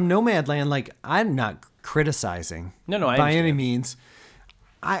with Nomadland, like, I'm not criticizing. No, I by any understand. means.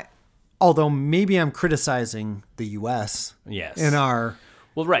 Although maybe I'm criticizing the U.S. Yes. in our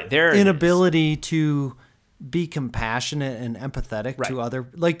well, right there, it is. inability to be compassionate and empathetic Right. to other.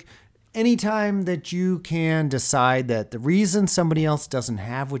 Like, anytime that you can decide that the reason somebody else doesn't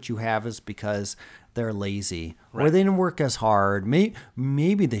have what you have is because they're lazy or they didn't work as hard.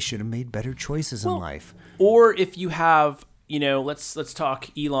 Maybe they should have made better choices in life. Or if you have, let's talk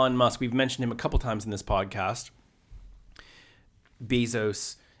Elon Musk. We've mentioned him a couple times in this podcast.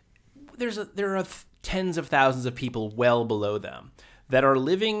 Bezos. There are tens of thousands of people well below them that are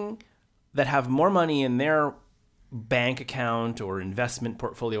living, that have more money in their bank account or investment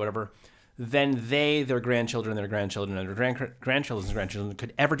portfolio, whatever, than their grandchildren, and their grandchildren's grandchildren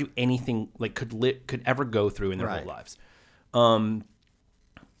could ever do anything, like could ever go through in their Right. whole lives.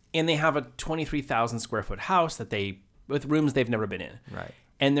 And they have a 23,000 square foot house with rooms they've never been in. Right.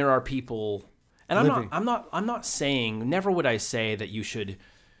 And there are people, and Living. I'm not saying, never would I say that you should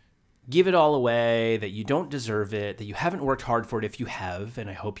give it all away, that you don't deserve it, that you haven't worked hard for it if you have, and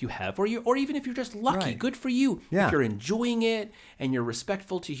I hope you have, or even if you're just lucky, Right. good for you. Yeah. If you're enjoying it and you're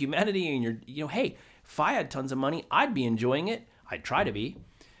respectful to humanity and hey, if I had tons of money, I'd be enjoying it. I'd try to be.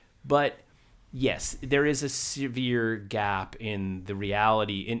 But yes, there is a severe gap in the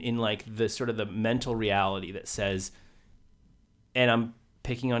reality, in like the sort of the mental reality that says, and I'm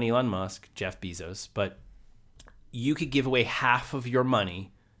picking on Elon Musk, Jeff Bezos, but you could give away half of your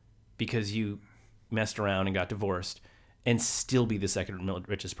money because you messed around and got divorced and still be the second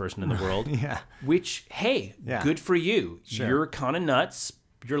richest person in the world. Yeah. Which, hey, Yeah. good for you. Sure. You're kind of nuts.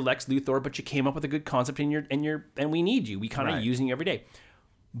 You're Lex Luthor, but you came up with a good concept and we need you. We kind of Right. using you every day.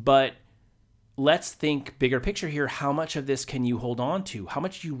 But let's think bigger picture here. How much of this can you hold on to? How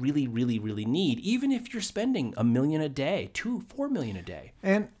much do you really, really, really need? Even if you're spending $1 million a day, $4 million a day.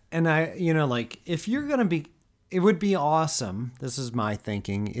 And I, like, if you're going to be, it would be awesome. This is my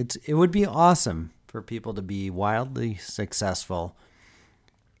thinking. It would be awesome for people to be wildly successful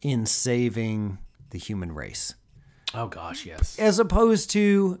in saving the human race, Oh gosh, yes. as opposed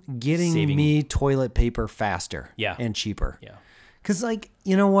to getting Saving- me toilet paper faster Yeah. and cheaper. Yeah. Because, like,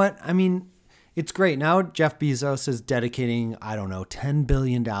 you know what? I mean, it's great. Now Jeff Bezos is dedicating, I don't know, $10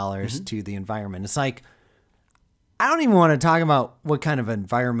 billion to the environment. It's like, I don't even want to talk about what kind of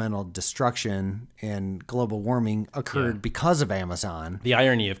environmental destruction and global warming occurred because of Amazon. The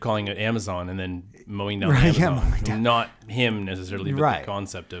irony of calling it Amazon and then mowing down Right, yeah, Amazon. mowing down. Not him necessarily, but Right. the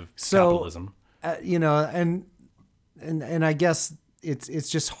concept of So, capitalism. And I guess it's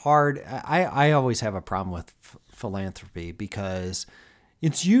just hard. I always have a problem with philanthropy because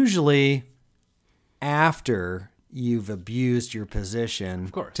it's usually after you've abused your position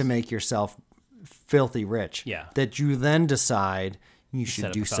course. to make yourself filthy rich. Yeah. That you then decide you set should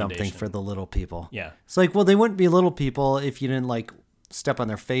up do a something foundation. for the little people. Yeah. It's like, well, they wouldn't be little people if you didn't like step on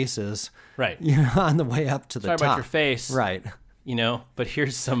their faces, Right. on the way up to the Sorry top. about your face. Right. But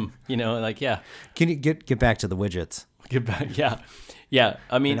here's some, yeah. Can you get back to the widgets? Get back. Yeah. Yeah.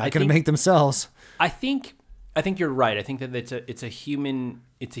 I mean, Not I going to think, make themselves. I think you're right. I think that it's a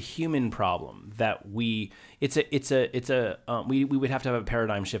human problem that we would have to have a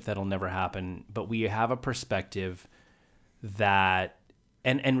paradigm shift that'll never happen, but we have a perspective that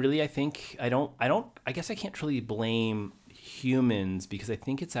and really, I think I guess I can't truly blame humans, because I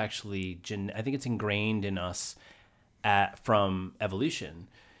think it's actually I think it's ingrained in us from evolution,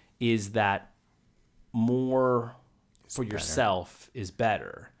 is that more for yourself is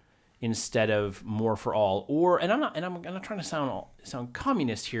better instead of more for all. And I'm not trying to sound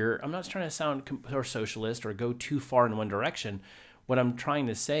communist here. I'm not trying to sound or socialist or go too far in one direction. What I'm trying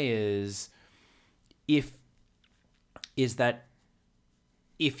to say is if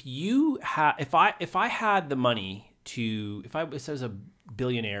I had the money to, if I was a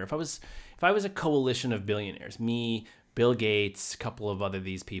billionaire, if I was a coalition of billionaires, me, Bill Gates, a couple of other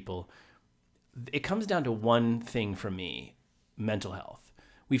these people, it comes down to one thing for me: mental health.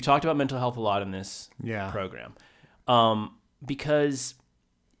 We've talked about mental health a lot in this program, because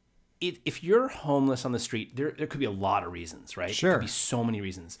if you're homeless on the street, there could be a lot of reasons, right? Sure. There could be so many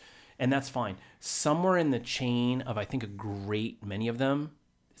reasons, and that's fine. Somewhere in the chain of, I think, a great many of them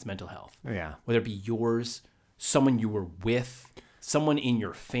is mental health. Yeah. Whether it be yours, someone you were with, someone in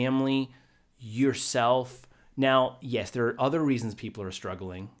your family, yourself. Now, yes, there are other reasons people are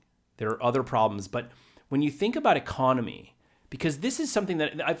struggling. There are other problems. But when you think about economy, because this is something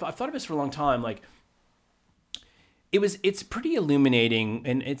that I've thought of this for a long time, like it's pretty illuminating,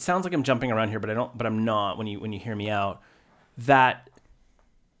 and it sounds like I'm jumping around here, but I'm not when you hear me out, that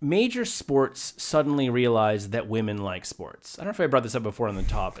major sports suddenly realized that women like sports. I don't know if I brought this up before on the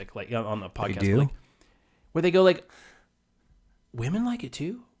topic, like on the podcast. They do? Like, where they go like, women like it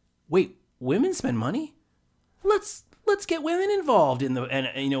too? Wait, women spend money? Let's get women involved in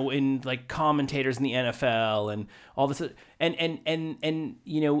in like commentators in the NFL and all this, and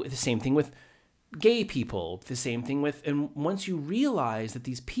the same thing with gay people, the same thing with, and once you realize that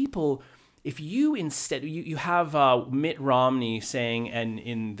these people, if you instead, you have Mitt Romney saying, and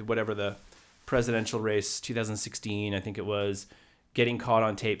in whatever the presidential race, 2016, I think it was, getting caught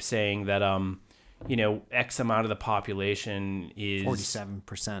on tape saying that, X amount of the population is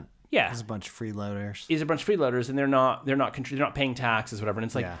 47%. Yeah. There's a bunch of freeloaders. Is a bunch of freeloaders, and they're not paying taxes, whatever. And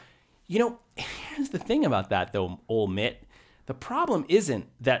it's like, here's the thing about that though, old Mitt. The problem isn't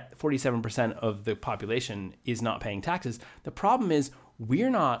that 47% of the population is not paying taxes. The problem is we're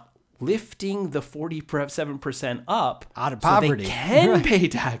not lifting the 47% up out of poverty so they can pay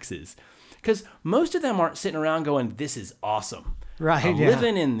taxes. Because most of them aren't sitting around going, this is awesome. Right, I'm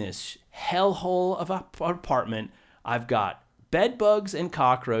living in this hellhole of an apartment. I've got bed bugs and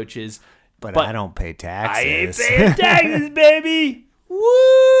cockroaches. But I don't pay taxes. I ain't paying taxes, baby.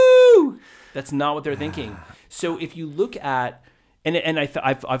 Woo! That's not what they're thinking. So if you look at, and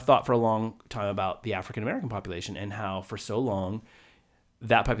I've thought for a long time about the African American population and how for so long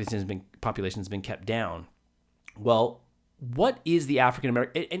that population has been kept down. Well, what is the African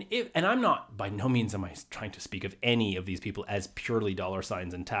American? And I'm not, by no means am I trying to speak of any of these people as purely dollar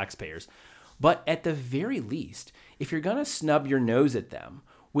signs and taxpayers, but at the very least, if you're gonna snub your nose at them,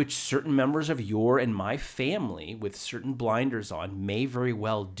 which certain members of your and my family with certain blinders on may very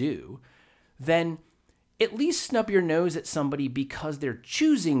well do, then at least snub your nose at somebody because they're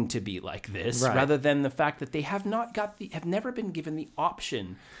choosing to be like this, right, rather than the fact that they have never been given the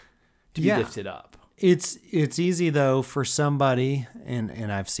option to be lifted up. It's easy though for somebody,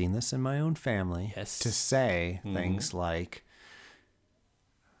 and I've seen this in my own family, to say things like,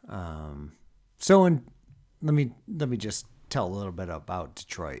 let me just tell a little bit about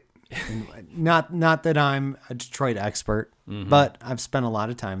Detroit. not that I'm a Detroit expert, but I've spent a lot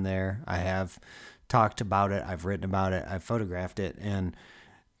of time there. I have talked about it. I've written about it. I've photographed it. And,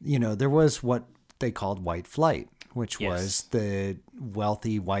 there was what they called white flight, which was the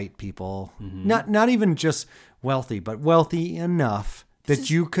wealthy white people, not even just wealthy, but wealthy enough that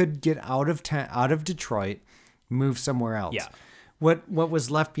you could get out of Detroit, move somewhere else. Yeah. What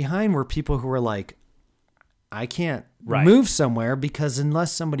was left behind were people who were like, I can't move somewhere because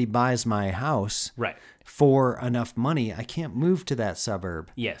unless somebody buys my house for enough money, I can't move to that suburb.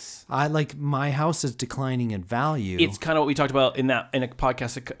 Yes. My house is declining in value. It's kind of what we talked about in a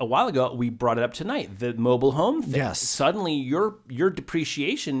podcast a while ago. We brought it up tonight, the mobile home thing. Yes. Suddenly your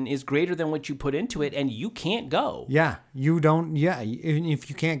depreciation is greater than what you put into it, and you can't go. Yeah. You don't. Yeah. If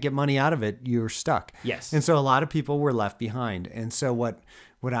you can't get money out of it, you're stuck. Yes. And so a lot of people were left behind. And so what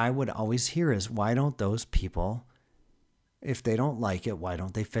I would always hear is, why don't those people, if they don't like it, why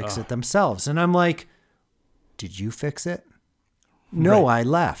don't they fix it themselves? And I'm like, did you fix it? No, I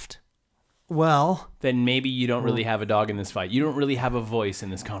left. Well, then maybe you don't really have a dog in this fight. You don't really have a voice in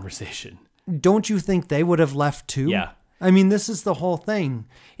this conversation. Don't you think they would have left too? Yeah. I mean, this is the whole thing.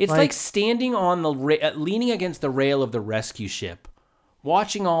 It's like standing on leaning against the rail of the rescue ship,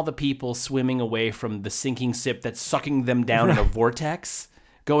 watching all the people swimming away from the sinking ship that's sucking them down in a vortex.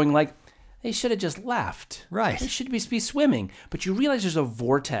 going like, they should have just left. Right. They should be swimming. But you realize there's a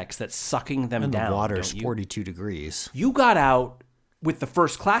vortex that's sucking them And down. the water's don't you? 42 degrees. You got out with the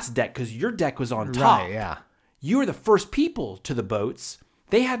first class deck because your deck was on top. Right, yeah. You were the first people to the boats.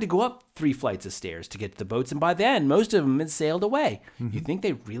 They had to go up 3 flights of stairs to get to the boats. And by then, most of them had sailed away. Mm-hmm. You think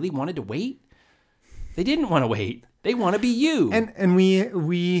they really wanted to wait? They didn't want to wait. They want to be you. And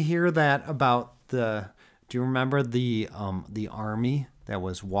we hear that about do you remember the army that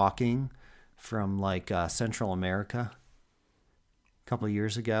was walking from like Central America a couple of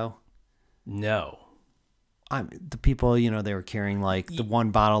years ago? No. The people, they were carrying like the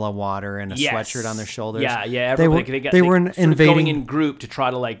one bottle of water and a Yes. sweatshirt on their shoulders. Yeah. They were sort invading, of going in group to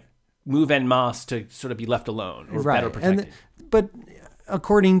try to like move en masse to sort of be left alone or better protected. But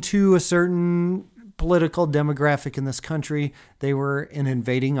according to a certain political demographic in this country, they were an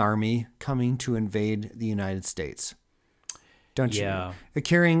invading army coming to invade the United States. Don't Yeah. you?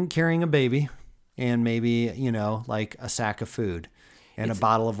 Carrying a baby and maybe, like a sack of food and a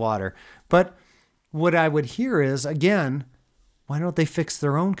bottle of water. But what I would hear is, again, why don't they fix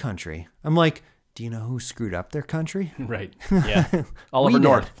their own country? I'm like, do you know who screwed up their country? Right. Yeah. Oliver We did.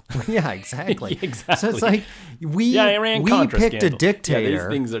 North. Yeah, exactly. Exactly. So it's like we Iran-Contra picked scandal. a dictator. Yeah, these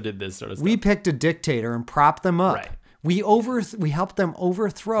things that did this sort of stuff. We picked a dictator and propped them up. Right. We helped them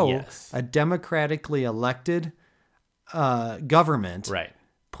overthrow Yes. a democratically elected government. Right.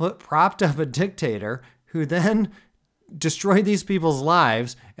 Propped up a dictator who then destroyed these people's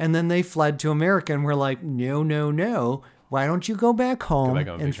lives, and then they fled to America. And we're like, no. Why don't you go back home back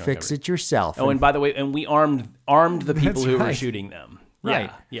home and fix it yourself? Oh, and by the way, and we armed the people That's who were right. shooting them.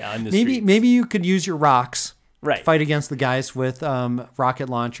 Right. Yeah. On the maybe streets. maybe you could use your rocks. Right. To fight against the guys with rocket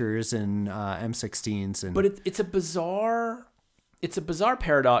launchers and M16s and. But it's a bizarre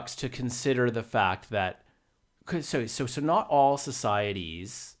paradox to consider the fact that so not all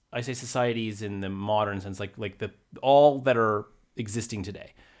societies, I say societies in the modern sense, like all that are existing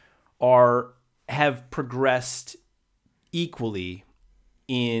today have progressed equally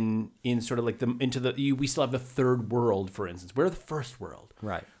in sort of like we still have the third world, for instance. We're the first world.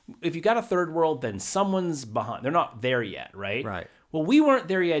 Right. If you got a third world, then someone's behind. They're not there yet, right? Right. Well, we weren't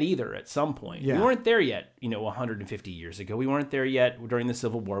there yet either at some point. Yeah. We weren't there yet, 150 years ago. We weren't there yet during the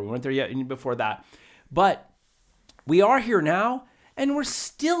Civil War. We weren't there yet before that. But we are here now, and we're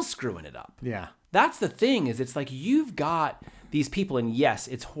still screwing it up. Yeah. That's the thing, is it's like you've got these people, and yes,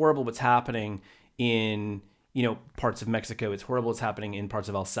 it's horrible what's happening in, parts of Mexico. It's horrible what's happening in parts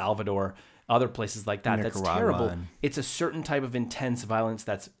of El Salvador, other places like that. That's Nicaragua terrible. and- It's a certain type of intense violence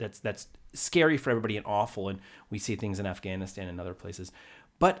that's scary for everybody and awful. And we see things in Afghanistan and other places.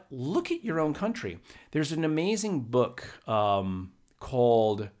 But look at your own country. There's an amazing book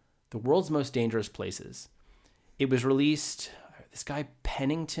called The World's Most Dangerous Places. It was released, this guy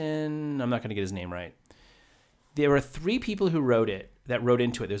Pennington, I'm not going to get his name right. There were 3 people who wrote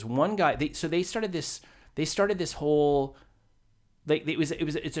into it. There's one guy, they started this whole, like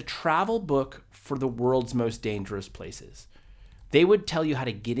it's a travel book for the world's most dangerous places. They would tell you how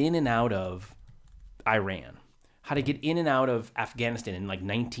to get in and out of Iran, how to get in and out of Afghanistan in like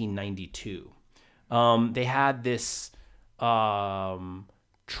 1992. They had this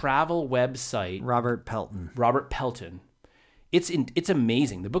travel website. Robert Pelton. It's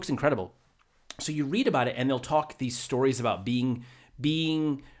amazing. The book's incredible. So you read about it, and they'll talk these stories about being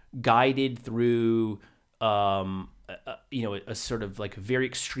guided through, a sort of like very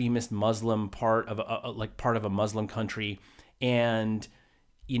extremist Muslim part of a Muslim country, and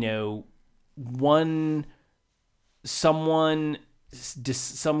some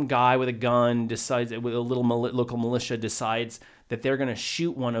guy with a gun decides, with a little local militia decides that they're going to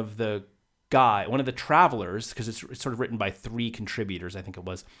shoot one of the travelers, because it's sort of written by 3 contributors, I think it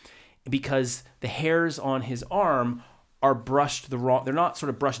was, because the hairs on his arm are brushed they're not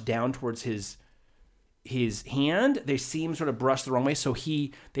sort of brushed down towards his hand. They seem sort of brushed the wrong way. So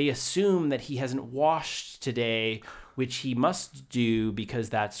they assume that he hasn't washed today, which he must do because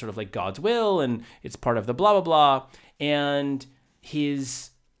that's sort of like God's will and it's part of the blah, blah, blah. And his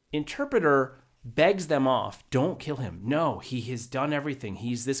interpreter begs them off. Don't kill him. No, he has done everything.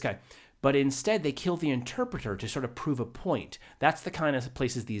 He's this guy. But instead, they kill the interpreter to sort of prove a point. That's the kind of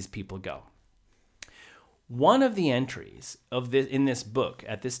places these people go. One of the entries in this book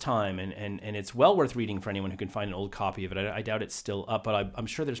at this time, and it's well worth reading for anyone who can find an old copy of it. I doubt it's still up, but I'm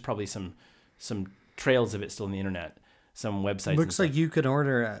sure there's probably some trails of it still on the internet, some websites. Looks like you could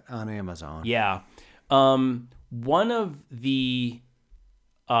order it on Amazon. Yeah. One of the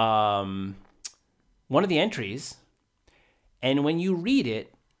entries, and when you read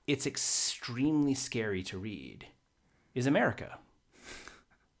it, it's extremely scary to read, is America.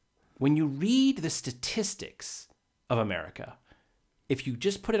 when you read the statistics of America, if you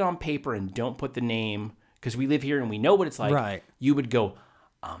just put it on paper and don't put the name, because we live here and we know what it's like, Right. you would go,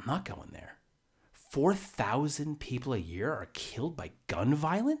 I'm not going there. 4,000 people a year are killed by gun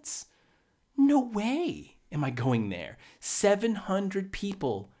violence? No way am I going there. 700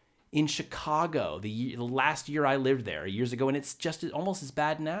 people in Chicago the last year I lived there, years ago, and it's just almost as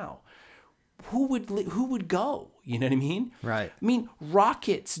bad now. Who would go? You know what I mean? Right. I mean,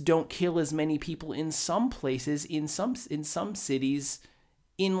 rockets don't kill as many people in some places, in some cities,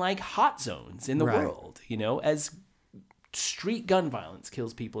 in like hot zones in the Right. world, you know, as street gun violence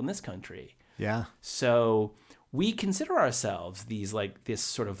kills people in this country. Yeah. So we consider ourselves this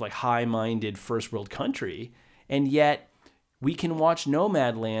sort of like high-minded first world country, and yet we can watch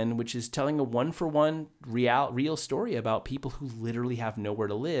Nomadland, which is telling a one-for-one real story about people who literally have nowhere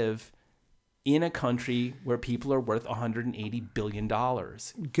to live in a country where people are worth $180 billion.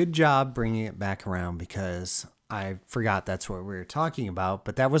 Good job bringing it back around, because I forgot that's what we were talking about.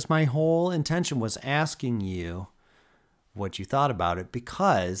 But that was my whole intention, was asking you what you thought about it,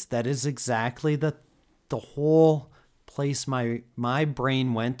 because that is exactly the whole place my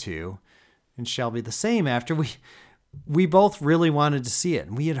brain went to, and shall be the same after we both really wanted to see it.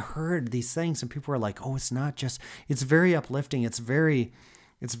 And we had heard these things, and people were like, oh, it's not just, it's very uplifting. It's very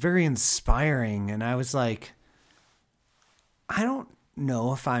inspiring. And I was like, I don't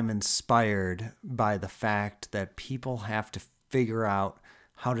know if I'm inspired by the fact that people have to figure out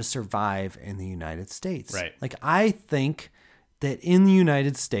how to survive in the United States. Right. Like, I think that in the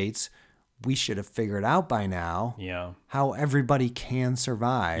United States, we should have figured out by now Yeah. how everybody can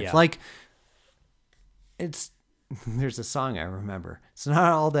survive. Yeah. Like, there's a song I remember. It's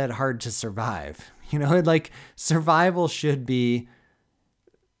not all that hard to survive. You know, like, survival should be,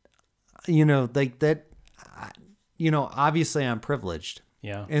 you know, like that, you know, obviously I'm privileged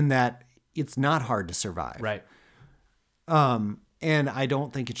Yeah. in that it's not hard to survive. Right. And I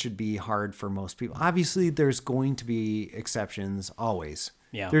don't think it should be hard for most people. Obviously, there's going to be exceptions always.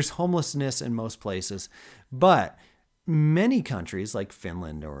 Yeah. There's homelessness in most places, but many countries like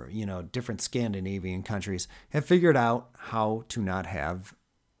Finland or, you know, different Scandinavian countries have figured out how to not have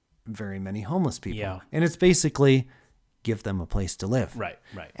very many homeless people. Yeah. And it's basically give them a place to live. Right.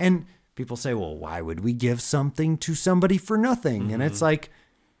 Right. And people say, well, why would we give something to somebody for nothing? And it's like,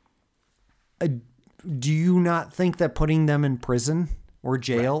 do you not think that putting them in prison or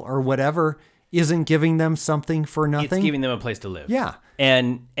jail or whatever isn't giving them something for nothing? It's giving them a place to live. Yeah.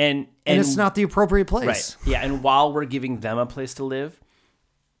 And it's not the appropriate place. Right. Yeah. And while we're giving them a place to live,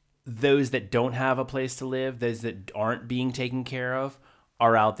 those that don't have a place to live, those that aren't being taken care of,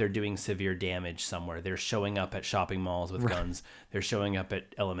 are out there doing severe damage somewhere. They're showing up at shopping malls with guns. They're showing up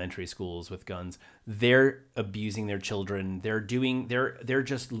at elementary schools with guns. They're abusing their children. They're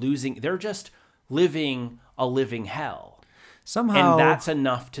just living a living hell. Somehow, And that's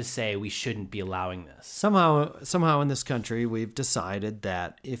enough to say we shouldn't be allowing this. somehow in this country, we've decided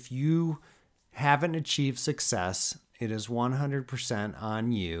that if you haven't achieved success, it is 100%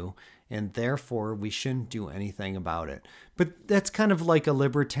 on you, and therefore we shouldn't do anything about it. But that's kind of like a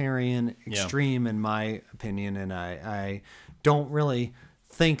libertarian extreme in my opinion, and I don't really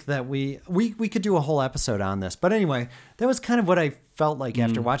think that we could do a whole episode on this. But anyway, that was kind of what I felt like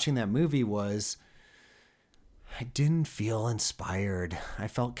after watching that movie. Was I didn't feel inspired. I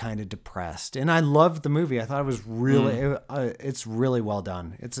felt kind of depressed, and I loved the movie. I thought it was really, it's really well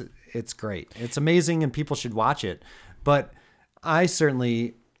done. It's great. It's amazing, and people should watch it. But I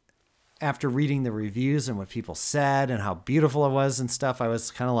certainly, after reading the reviews and what people said and how beautiful it was and stuff, I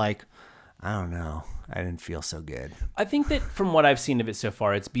was kind of like, I don't know. I didn't feel so good. I think that from what I've seen of it so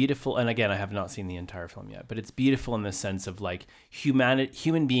far, it's beautiful. And again, I have not seen the entire film yet, but it's beautiful in the sense of like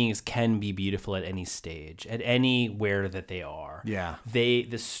human beings can be beautiful at any stage, at anywhere that they are. Yeah.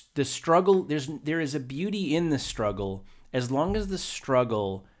 The struggle, there is a beauty in the struggle as long as the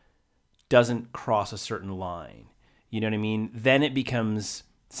struggle doesn't cross a certain line. You know what I mean? Then it becomes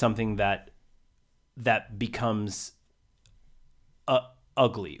something that becomes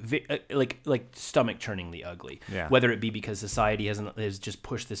ugly, like stomach churningly ugly. Yeah. Whether it be because society has just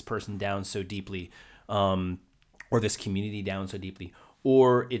pushed this person down so deeply, or this community down so deeply,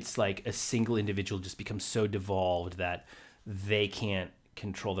 or it's like a single individual just becomes so devolved that they can't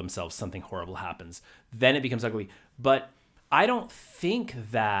control themselves. Something horrible happens. Then it becomes ugly. But I don't think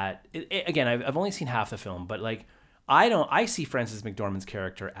that. Again, I've only seen half the film, but like I see Frances McDormand's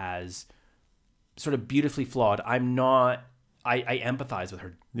character as sort of beautifully flawed. I'm not. I empathize with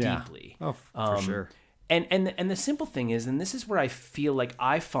her deeply. Oh, for sure. And the simple thing is, and this is where I feel like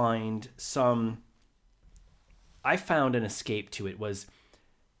I found an escape to it, was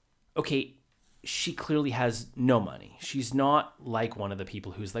okay, she clearly has no money. She's not like one of the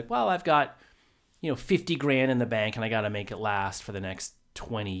people who's like, well, I've got, 50 grand in the bank and I got to make it last for the next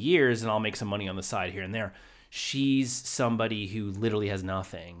 20 years and I'll make some money on the side here and there. She's somebody who literally has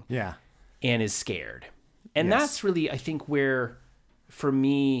nothing. Yeah. And is scared. And Yes. that's really, I think, where, for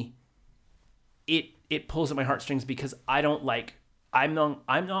me, it pulls at my heartstrings because I'm not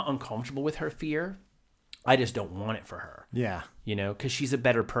uncomfortable with her fear. I just don't want it for her. Yeah. Because she's a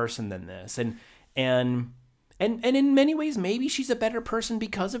better person than this. And in many ways, maybe she's a better person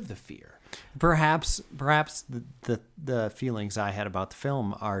because of the fear. Perhaps the feelings I had about the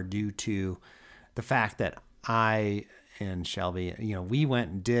film are due to the fact that I and Shelby, we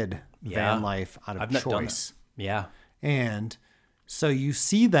went and did van life out of I've not done choice. that. Yeah. And so you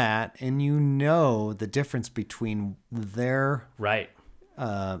see that and the difference between their Right.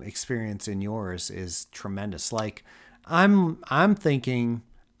 experience and yours is tremendous. Like I'm thinking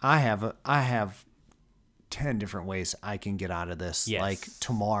I have 10 different ways I can get out of this. Yes. Like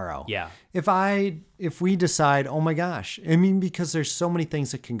tomorrow. Yeah. If we decide, oh my gosh, because there's so many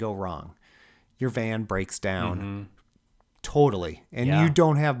things that can go wrong. Your van breaks down totally, and Yeah. you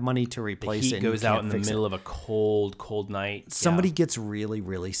don't have money to The replace heat it. and you goes out can't in the fix it. middle of a cold night. Somebody Yeah. gets really,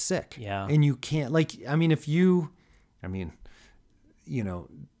 really sick. Yeah. And you can't,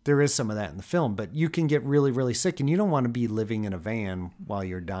 there is some of that in the film, but you can get really, really sick and you don't want to be living in a van while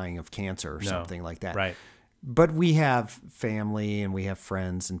you're dying of cancer or something like that. Right. But we have family and we have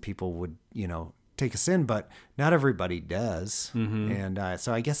friends and people would, take us in, but not everybody does. Mm-hmm. And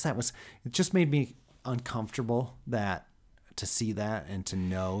so I guess it just made me uncomfortable to see that and to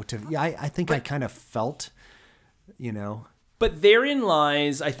know, I think I kind of felt, But therein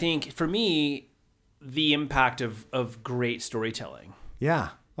lies, I think, for me, the impact of great storytelling. yeah.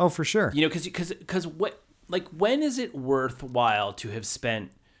 Oh, for sure. Because when is it worthwhile to have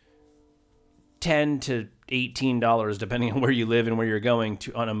spent $10 to $18, depending on where you live and where you're going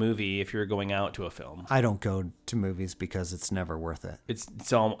to on a movie if you're going out to a film? I don't go to movies because it's never worth it.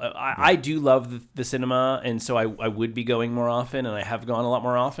 I do love the cinema, and so I would be going more often, and I have gone a lot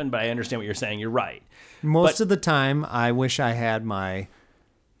more often. But I understand what you're saying. You're right. Most of the time, I wish I had my,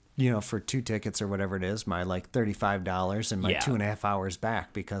 for 2 tickets or whatever it is, my like $35 and my 2.5 hours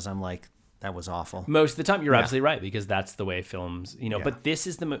back because I'm like, that was awful. Most of the time, you're absolutely right because that's the way films, But this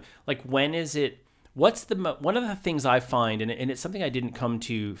is when is it? What's one of the things I find, and it's something I didn't come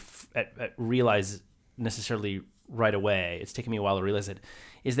to realize necessarily right away. It's taken me a while to realize it.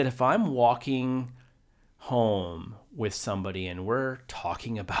 Is that if I'm walking home with somebody and we're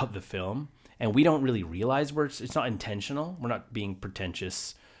talking about the film and we don't really realize it's not intentional, we're not being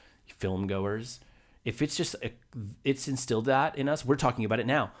pretentious film goers. If it's just it's instilled that in us, we're talking about it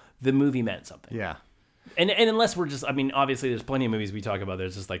now. The movie meant something. Yeah. And unless we're just, obviously there's plenty of movies we talk about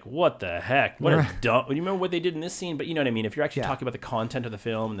that's just like, what the heck? What a dumb, you remember what they did in this scene? But you know what I mean? If you're actually talking about the content of the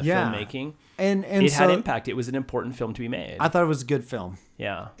film and the filmmaking, and it had impact. It was an important film to be made. I thought it was a good film.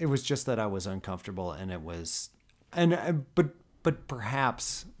 Yeah. It was just that I was uncomfortable and it was, but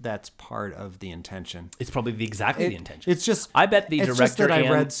perhaps that's part of the intention. It's probably the intention. It's just, I bet the director it's just that I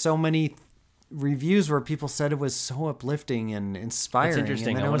read so many reviews where people said it was so uplifting and inspiring. It's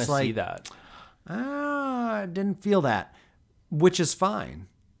interesting. And then I want was to see that. I didn't feel that, which is fine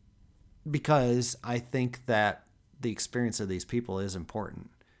because I think that the experience of these people is important.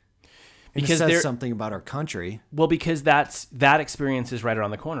 And Because it says something about our country. Well, because that experience is right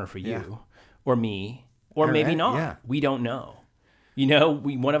around the corner for you or me, or maybe not. Yeah. We don't know.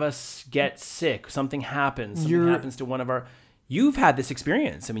 One of us gets sick. Something happens. Something happens to one of our. You've had this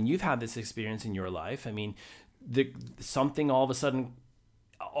experience. You've had this experience in your life. Something all of a sudden,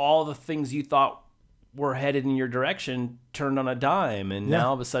 all the things you thought were headed in your direction turned on a dime, and now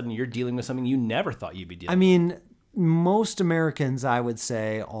all of a sudden you're dealing with something you never thought you'd be dealing with. Most Americans, I would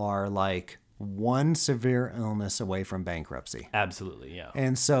say, are like one severe illness away from bankruptcy. Absolutely, yeah.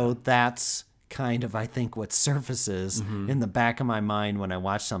 And so that's kind of, I think, what surfaces in the back of my mind when I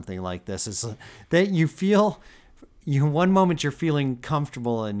watch something like this is that you feel, one moment you're feeling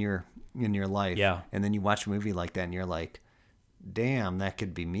comfortable in your life, and then you watch a movie like that and you're like, damn, that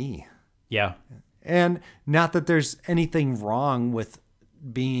could be me. Yeah. And not that there's anything wrong with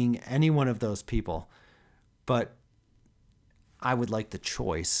being any one of those people, but I would like the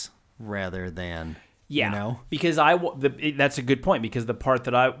choice rather than, because that's a good point, because the part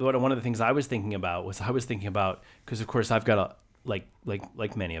that one of the things I was thinking about because of course I've got like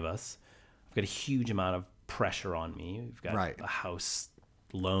many of us, I've got a huge amount of pressure on me. We've got a house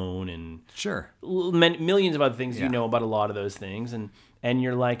loan and sure millions of other things, about a lot of those things. and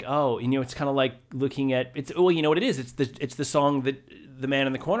you're like, oh, it's kind of like looking at it's. Well, you know what it is? It's the song that The Man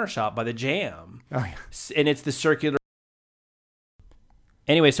in the Corner Shop by The Jam, Oh, yeah. and it's the circular.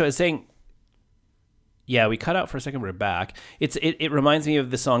 Anyway, so I was saying, yeah, we cut out for a second. We're back. It reminds me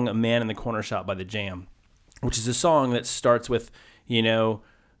of the song "A Man in the Corner Shop" by The Jam, which is a song that starts with,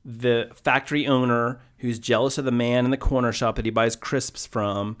 the factory owner who's jealous of the man in the corner shop that he buys crisps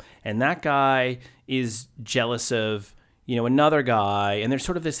from, and that guy is jealous of, another guy, and there's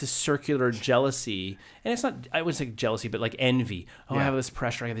sort of this circular jealousy, and it's not, I wouldn't say jealousy, but like envy. Oh, I have this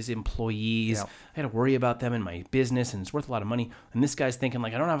pressure, I have these employees, Yep. I got to worry about them in my business, and it's worth a lot of money, and this guy's thinking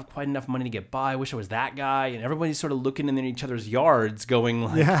like, I don't have quite enough money to get by, I wish I was that guy, and everybody's sort of looking in each other's yards going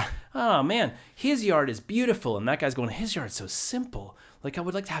like, Yeah. oh man, his yard is beautiful, and that guy's going, his yard's so simple, like I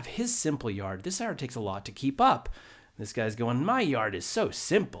would like to have his simple yard, this yard takes a lot to keep up. This guy's going, my yard is so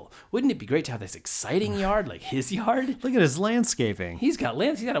simple. Wouldn't it be great to have this exciting yard like his yard? Look at his landscaping. He's got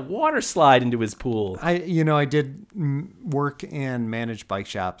a water slide into his pool. I did work and manage bike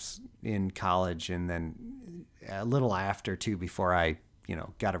shops in college, and then a little after too, before I,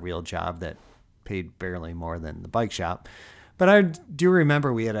 got a real job that paid barely more than the bike shop. But I do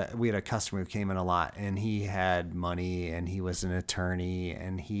remember we had a customer who came in a lot, and he had money, and he was an attorney,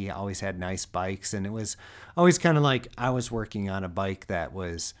 and he always had nice bikes, and it was always kind of like I was working on a bike that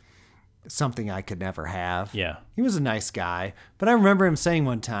was something I could never have. Yeah. He was a nice guy, but I remember him saying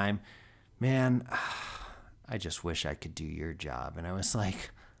one time, "Man, I just wish I could do your job." And I was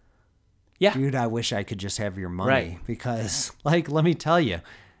like, Yeah. dude, I wish I could just have your money, Right. because let me tell you,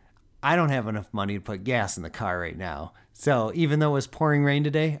 I don't have enough money to put gas in the car right now. So even though it was pouring rain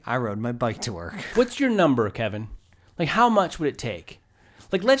today, I rode my bike to work. What's your number, Kevin? Like, how much would it take?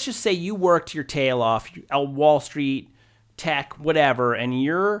 Like, let's just say you worked your tail off, Wall Street, tech, whatever, and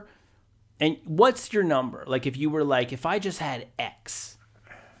what's your number? Like, if you were like, if I just had X,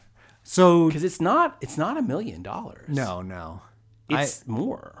 So because it's not $1 million. no. It's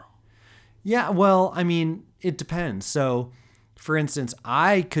more. Yeah, well, I mean, it depends. So, for instance,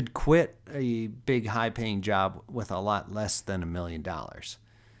 I could quit a big high-paying job with a lot less than $1 million.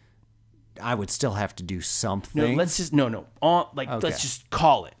 I would still have to do something. No, let's just let's just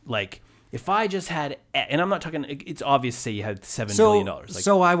call it like if I just had, and I'm not talking. It's obvious to say you had $7 billion. Like,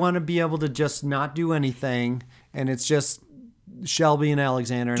 so I want to be able to just not do anything, and it's just Shelby and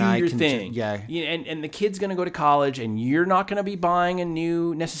Alexander and do I your can thing. And the kid's gonna go to college, and you're not gonna be buying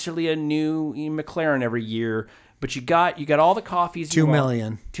necessarily a new McLaren every year. But you got all the coffees. $2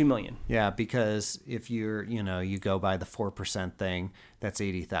 million. $2 million. Yeah, because if you're, you go by the 4% thing, that's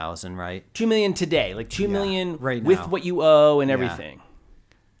 80,000, right? $2 million today, like $2 million right with now. what you owe and everything.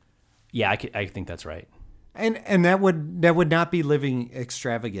 Yeah, I think that's right. And that would not be living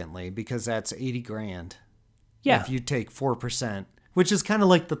extravagantly, because that's 80 grand. Yeah. If you take 4%, which is kind of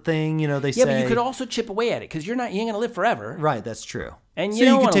like the thing, they say. Yeah, but you could also chip away at it, because you ain't gonna live forever. Right, that's true. And so you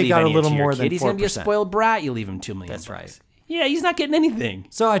don't could want to take leave out a any little to your more kid. than 4%. He's gonna be a spoiled brat. You leave him $2 million. That's right. Yeah, he's not getting anything.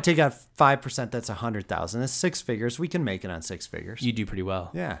 So I take out 5%. That's 100,000. That's 6 figures. We can make it on 6 figures. You do pretty well.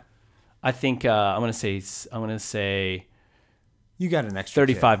 Yeah, I think I'm gonna say you got an extra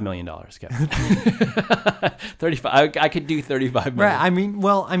 $35 million, Kevin. 35. I could do 35 million.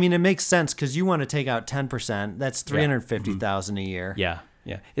 Right. I mean, it makes sense, because you want to take out 10%. That's 350,000 a year. Yeah.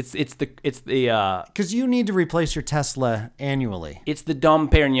 It's the Because you need to replace your Tesla annually. It's the Dom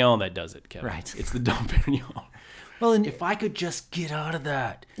Perignon that does it, Kevin. Right. It's the Dom Perignon. Well, and If I could just get out of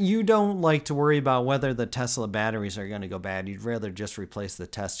that. you don't like to worry about whether the Tesla batteries are going to go bad. You'd rather just replace the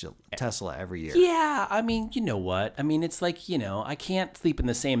Tesla every year. Yeah, I mean, you know what? I mean, it's like, I can't sleep in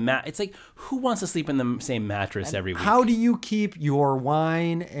the same It's like, who wants to sleep in the same mattress every week? How do you keep your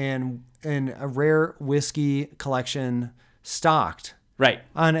wine and a rare whiskey collection stocked Right.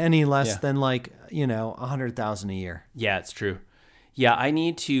 on any less Yeah. than 100,000 a year? Yeah, it's true. Yeah, I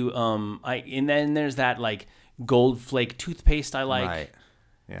need to and then there's that like gold flake toothpaste I like. Right.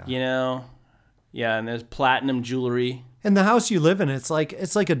 Yeah. Yeah, and there's platinum jewelry. And the house you live in, it's like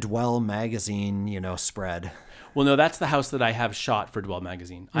a Dwell magazine, spread. Well, no, that's the house that I have shot for Dwell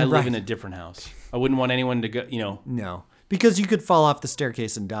magazine. I live Right. in a different house. I wouldn't want anyone to go, No. Because you could fall off the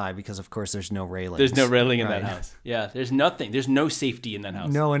staircase and die, because of course there's no railing. there's no railing in Right. that house. Yeah, there's nothing. There's no safety in that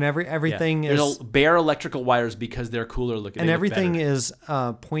house. No, and Yeah. everything is There's bare electrical wires because they're cooler looking. and They look everything better. is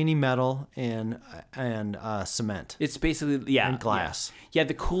pointy metal and cement. It's basically and glass. Yeah,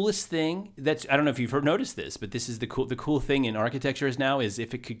 the coolest thing I don't know if you've noticed this, but this is the cool thing in architecture is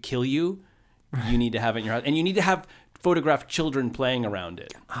if it could kill you, you need to have it in your house, and you need to have photographed children playing around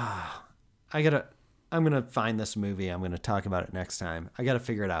it. I gotta I'm gonna find this movie. I'm gonna talk about it next time. I got to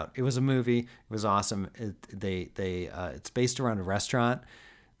figure it out. It was a movie. It was awesome. It's based around a restaurant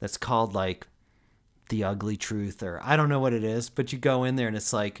that's called like The Ugly Truth, or I don't know what it is, but you go in there and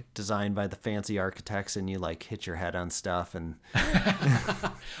it's like designed by the fancy architects, and you like hit your head on stuff. And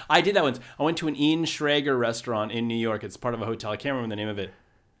I did that once. I went to an Ian Schrager restaurant in New York. It's part of a hotel. I can't remember the name of it.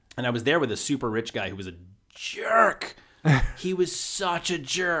 And I was there with a super rich guy who was a jerk. He was such a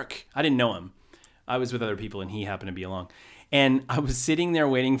jerk. I didn't know him. I was with other people, and he happened to be along. And I was sitting there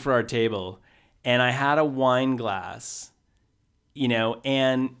waiting for our table, and I had a wine glass,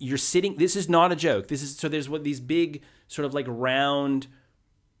 and you're sitting. This is not a joke. There's these big sort of like round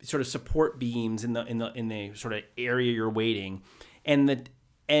sort of support beams in the sort of area you're waiting, and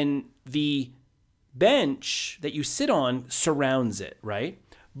the bench that you sit on surrounds it, right?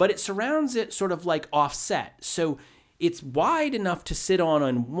 But it surrounds it sort of like offset. So it's wide enough to sit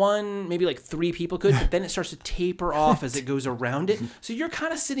on one, maybe like 3 people could, but then it starts to taper off as it goes around it. So you're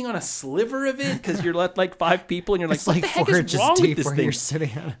kind of sitting on a sliver of it because you're like 5 people, and you're like, it's what like the heck 4 is inches wrong deep with this where thing? you're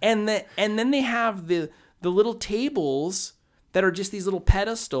sitting on. And then they have the little tables that are just these little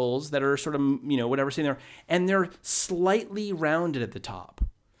pedestals that are sort of, whatever sitting there, and they're slightly rounded at the top.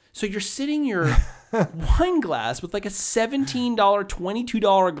 So you're sitting your wine glass with like a $17,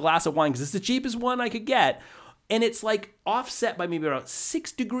 $22 glass of wine, because it's the cheapest one I could get. And it's like offset by maybe about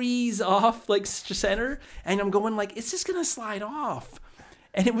 6 degrees off, like center. And I'm going like, it's just going to slide off.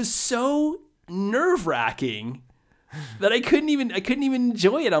 And it was so nerve wracking that I couldn't even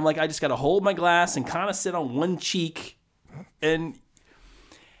enjoy it. I'm like, I just got to hold my glass and kind of sit on one cheek. And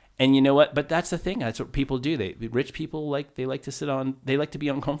you know what? But that's the thing. That's what people do. Rich people like to be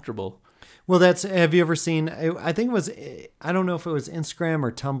uncomfortable. Well, have you ever seen, I think it was, I don't know if it was Instagram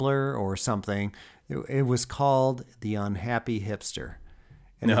or Tumblr or something. It was called The Unhappy Hipster.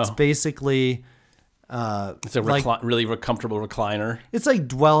 And No. it's basically... it's a really comfortable recliner. It's like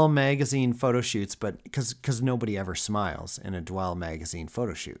Dwell magazine photo shoots, but because nobody ever smiles in a Dwell magazine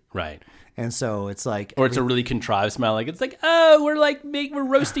photo shoot. Right. And so it's like... Or it's a really contrived smile. Like, it's like, oh, we're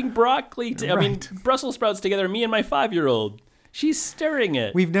roasting broccoli. Brussels sprouts together, me and my 5-year-old. She's stirring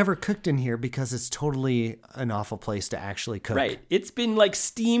it. We've never cooked in here because it's totally an awful place to actually cook. Right. It's been like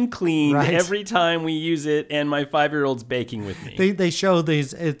steam cleaned every time we use it, and my 5-year-old's baking with me. They show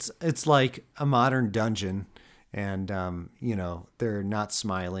these, it's like a modern dungeon, and they're not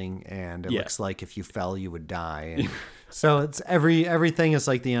smiling, and it looks like if you fell you would die. And so it's everything is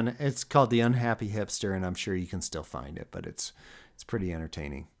like it's called The Unhappy Hipster, and I'm sure you can still find it, but it's pretty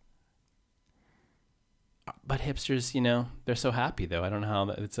entertaining. But hipsters, they're so happy though. I don't know how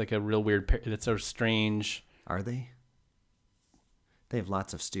it's like a real weird. That's so strange. Are they? They have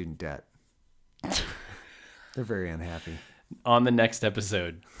lots of student debt. They're very unhappy. On the next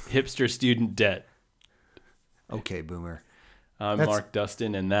episode, hipster student debt. Okay, Boomer. I'm Mark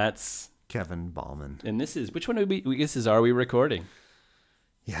Dustin, and that's Kevin Ballman. And this is which one? This is Are We Recording?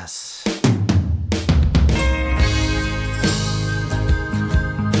 Yes.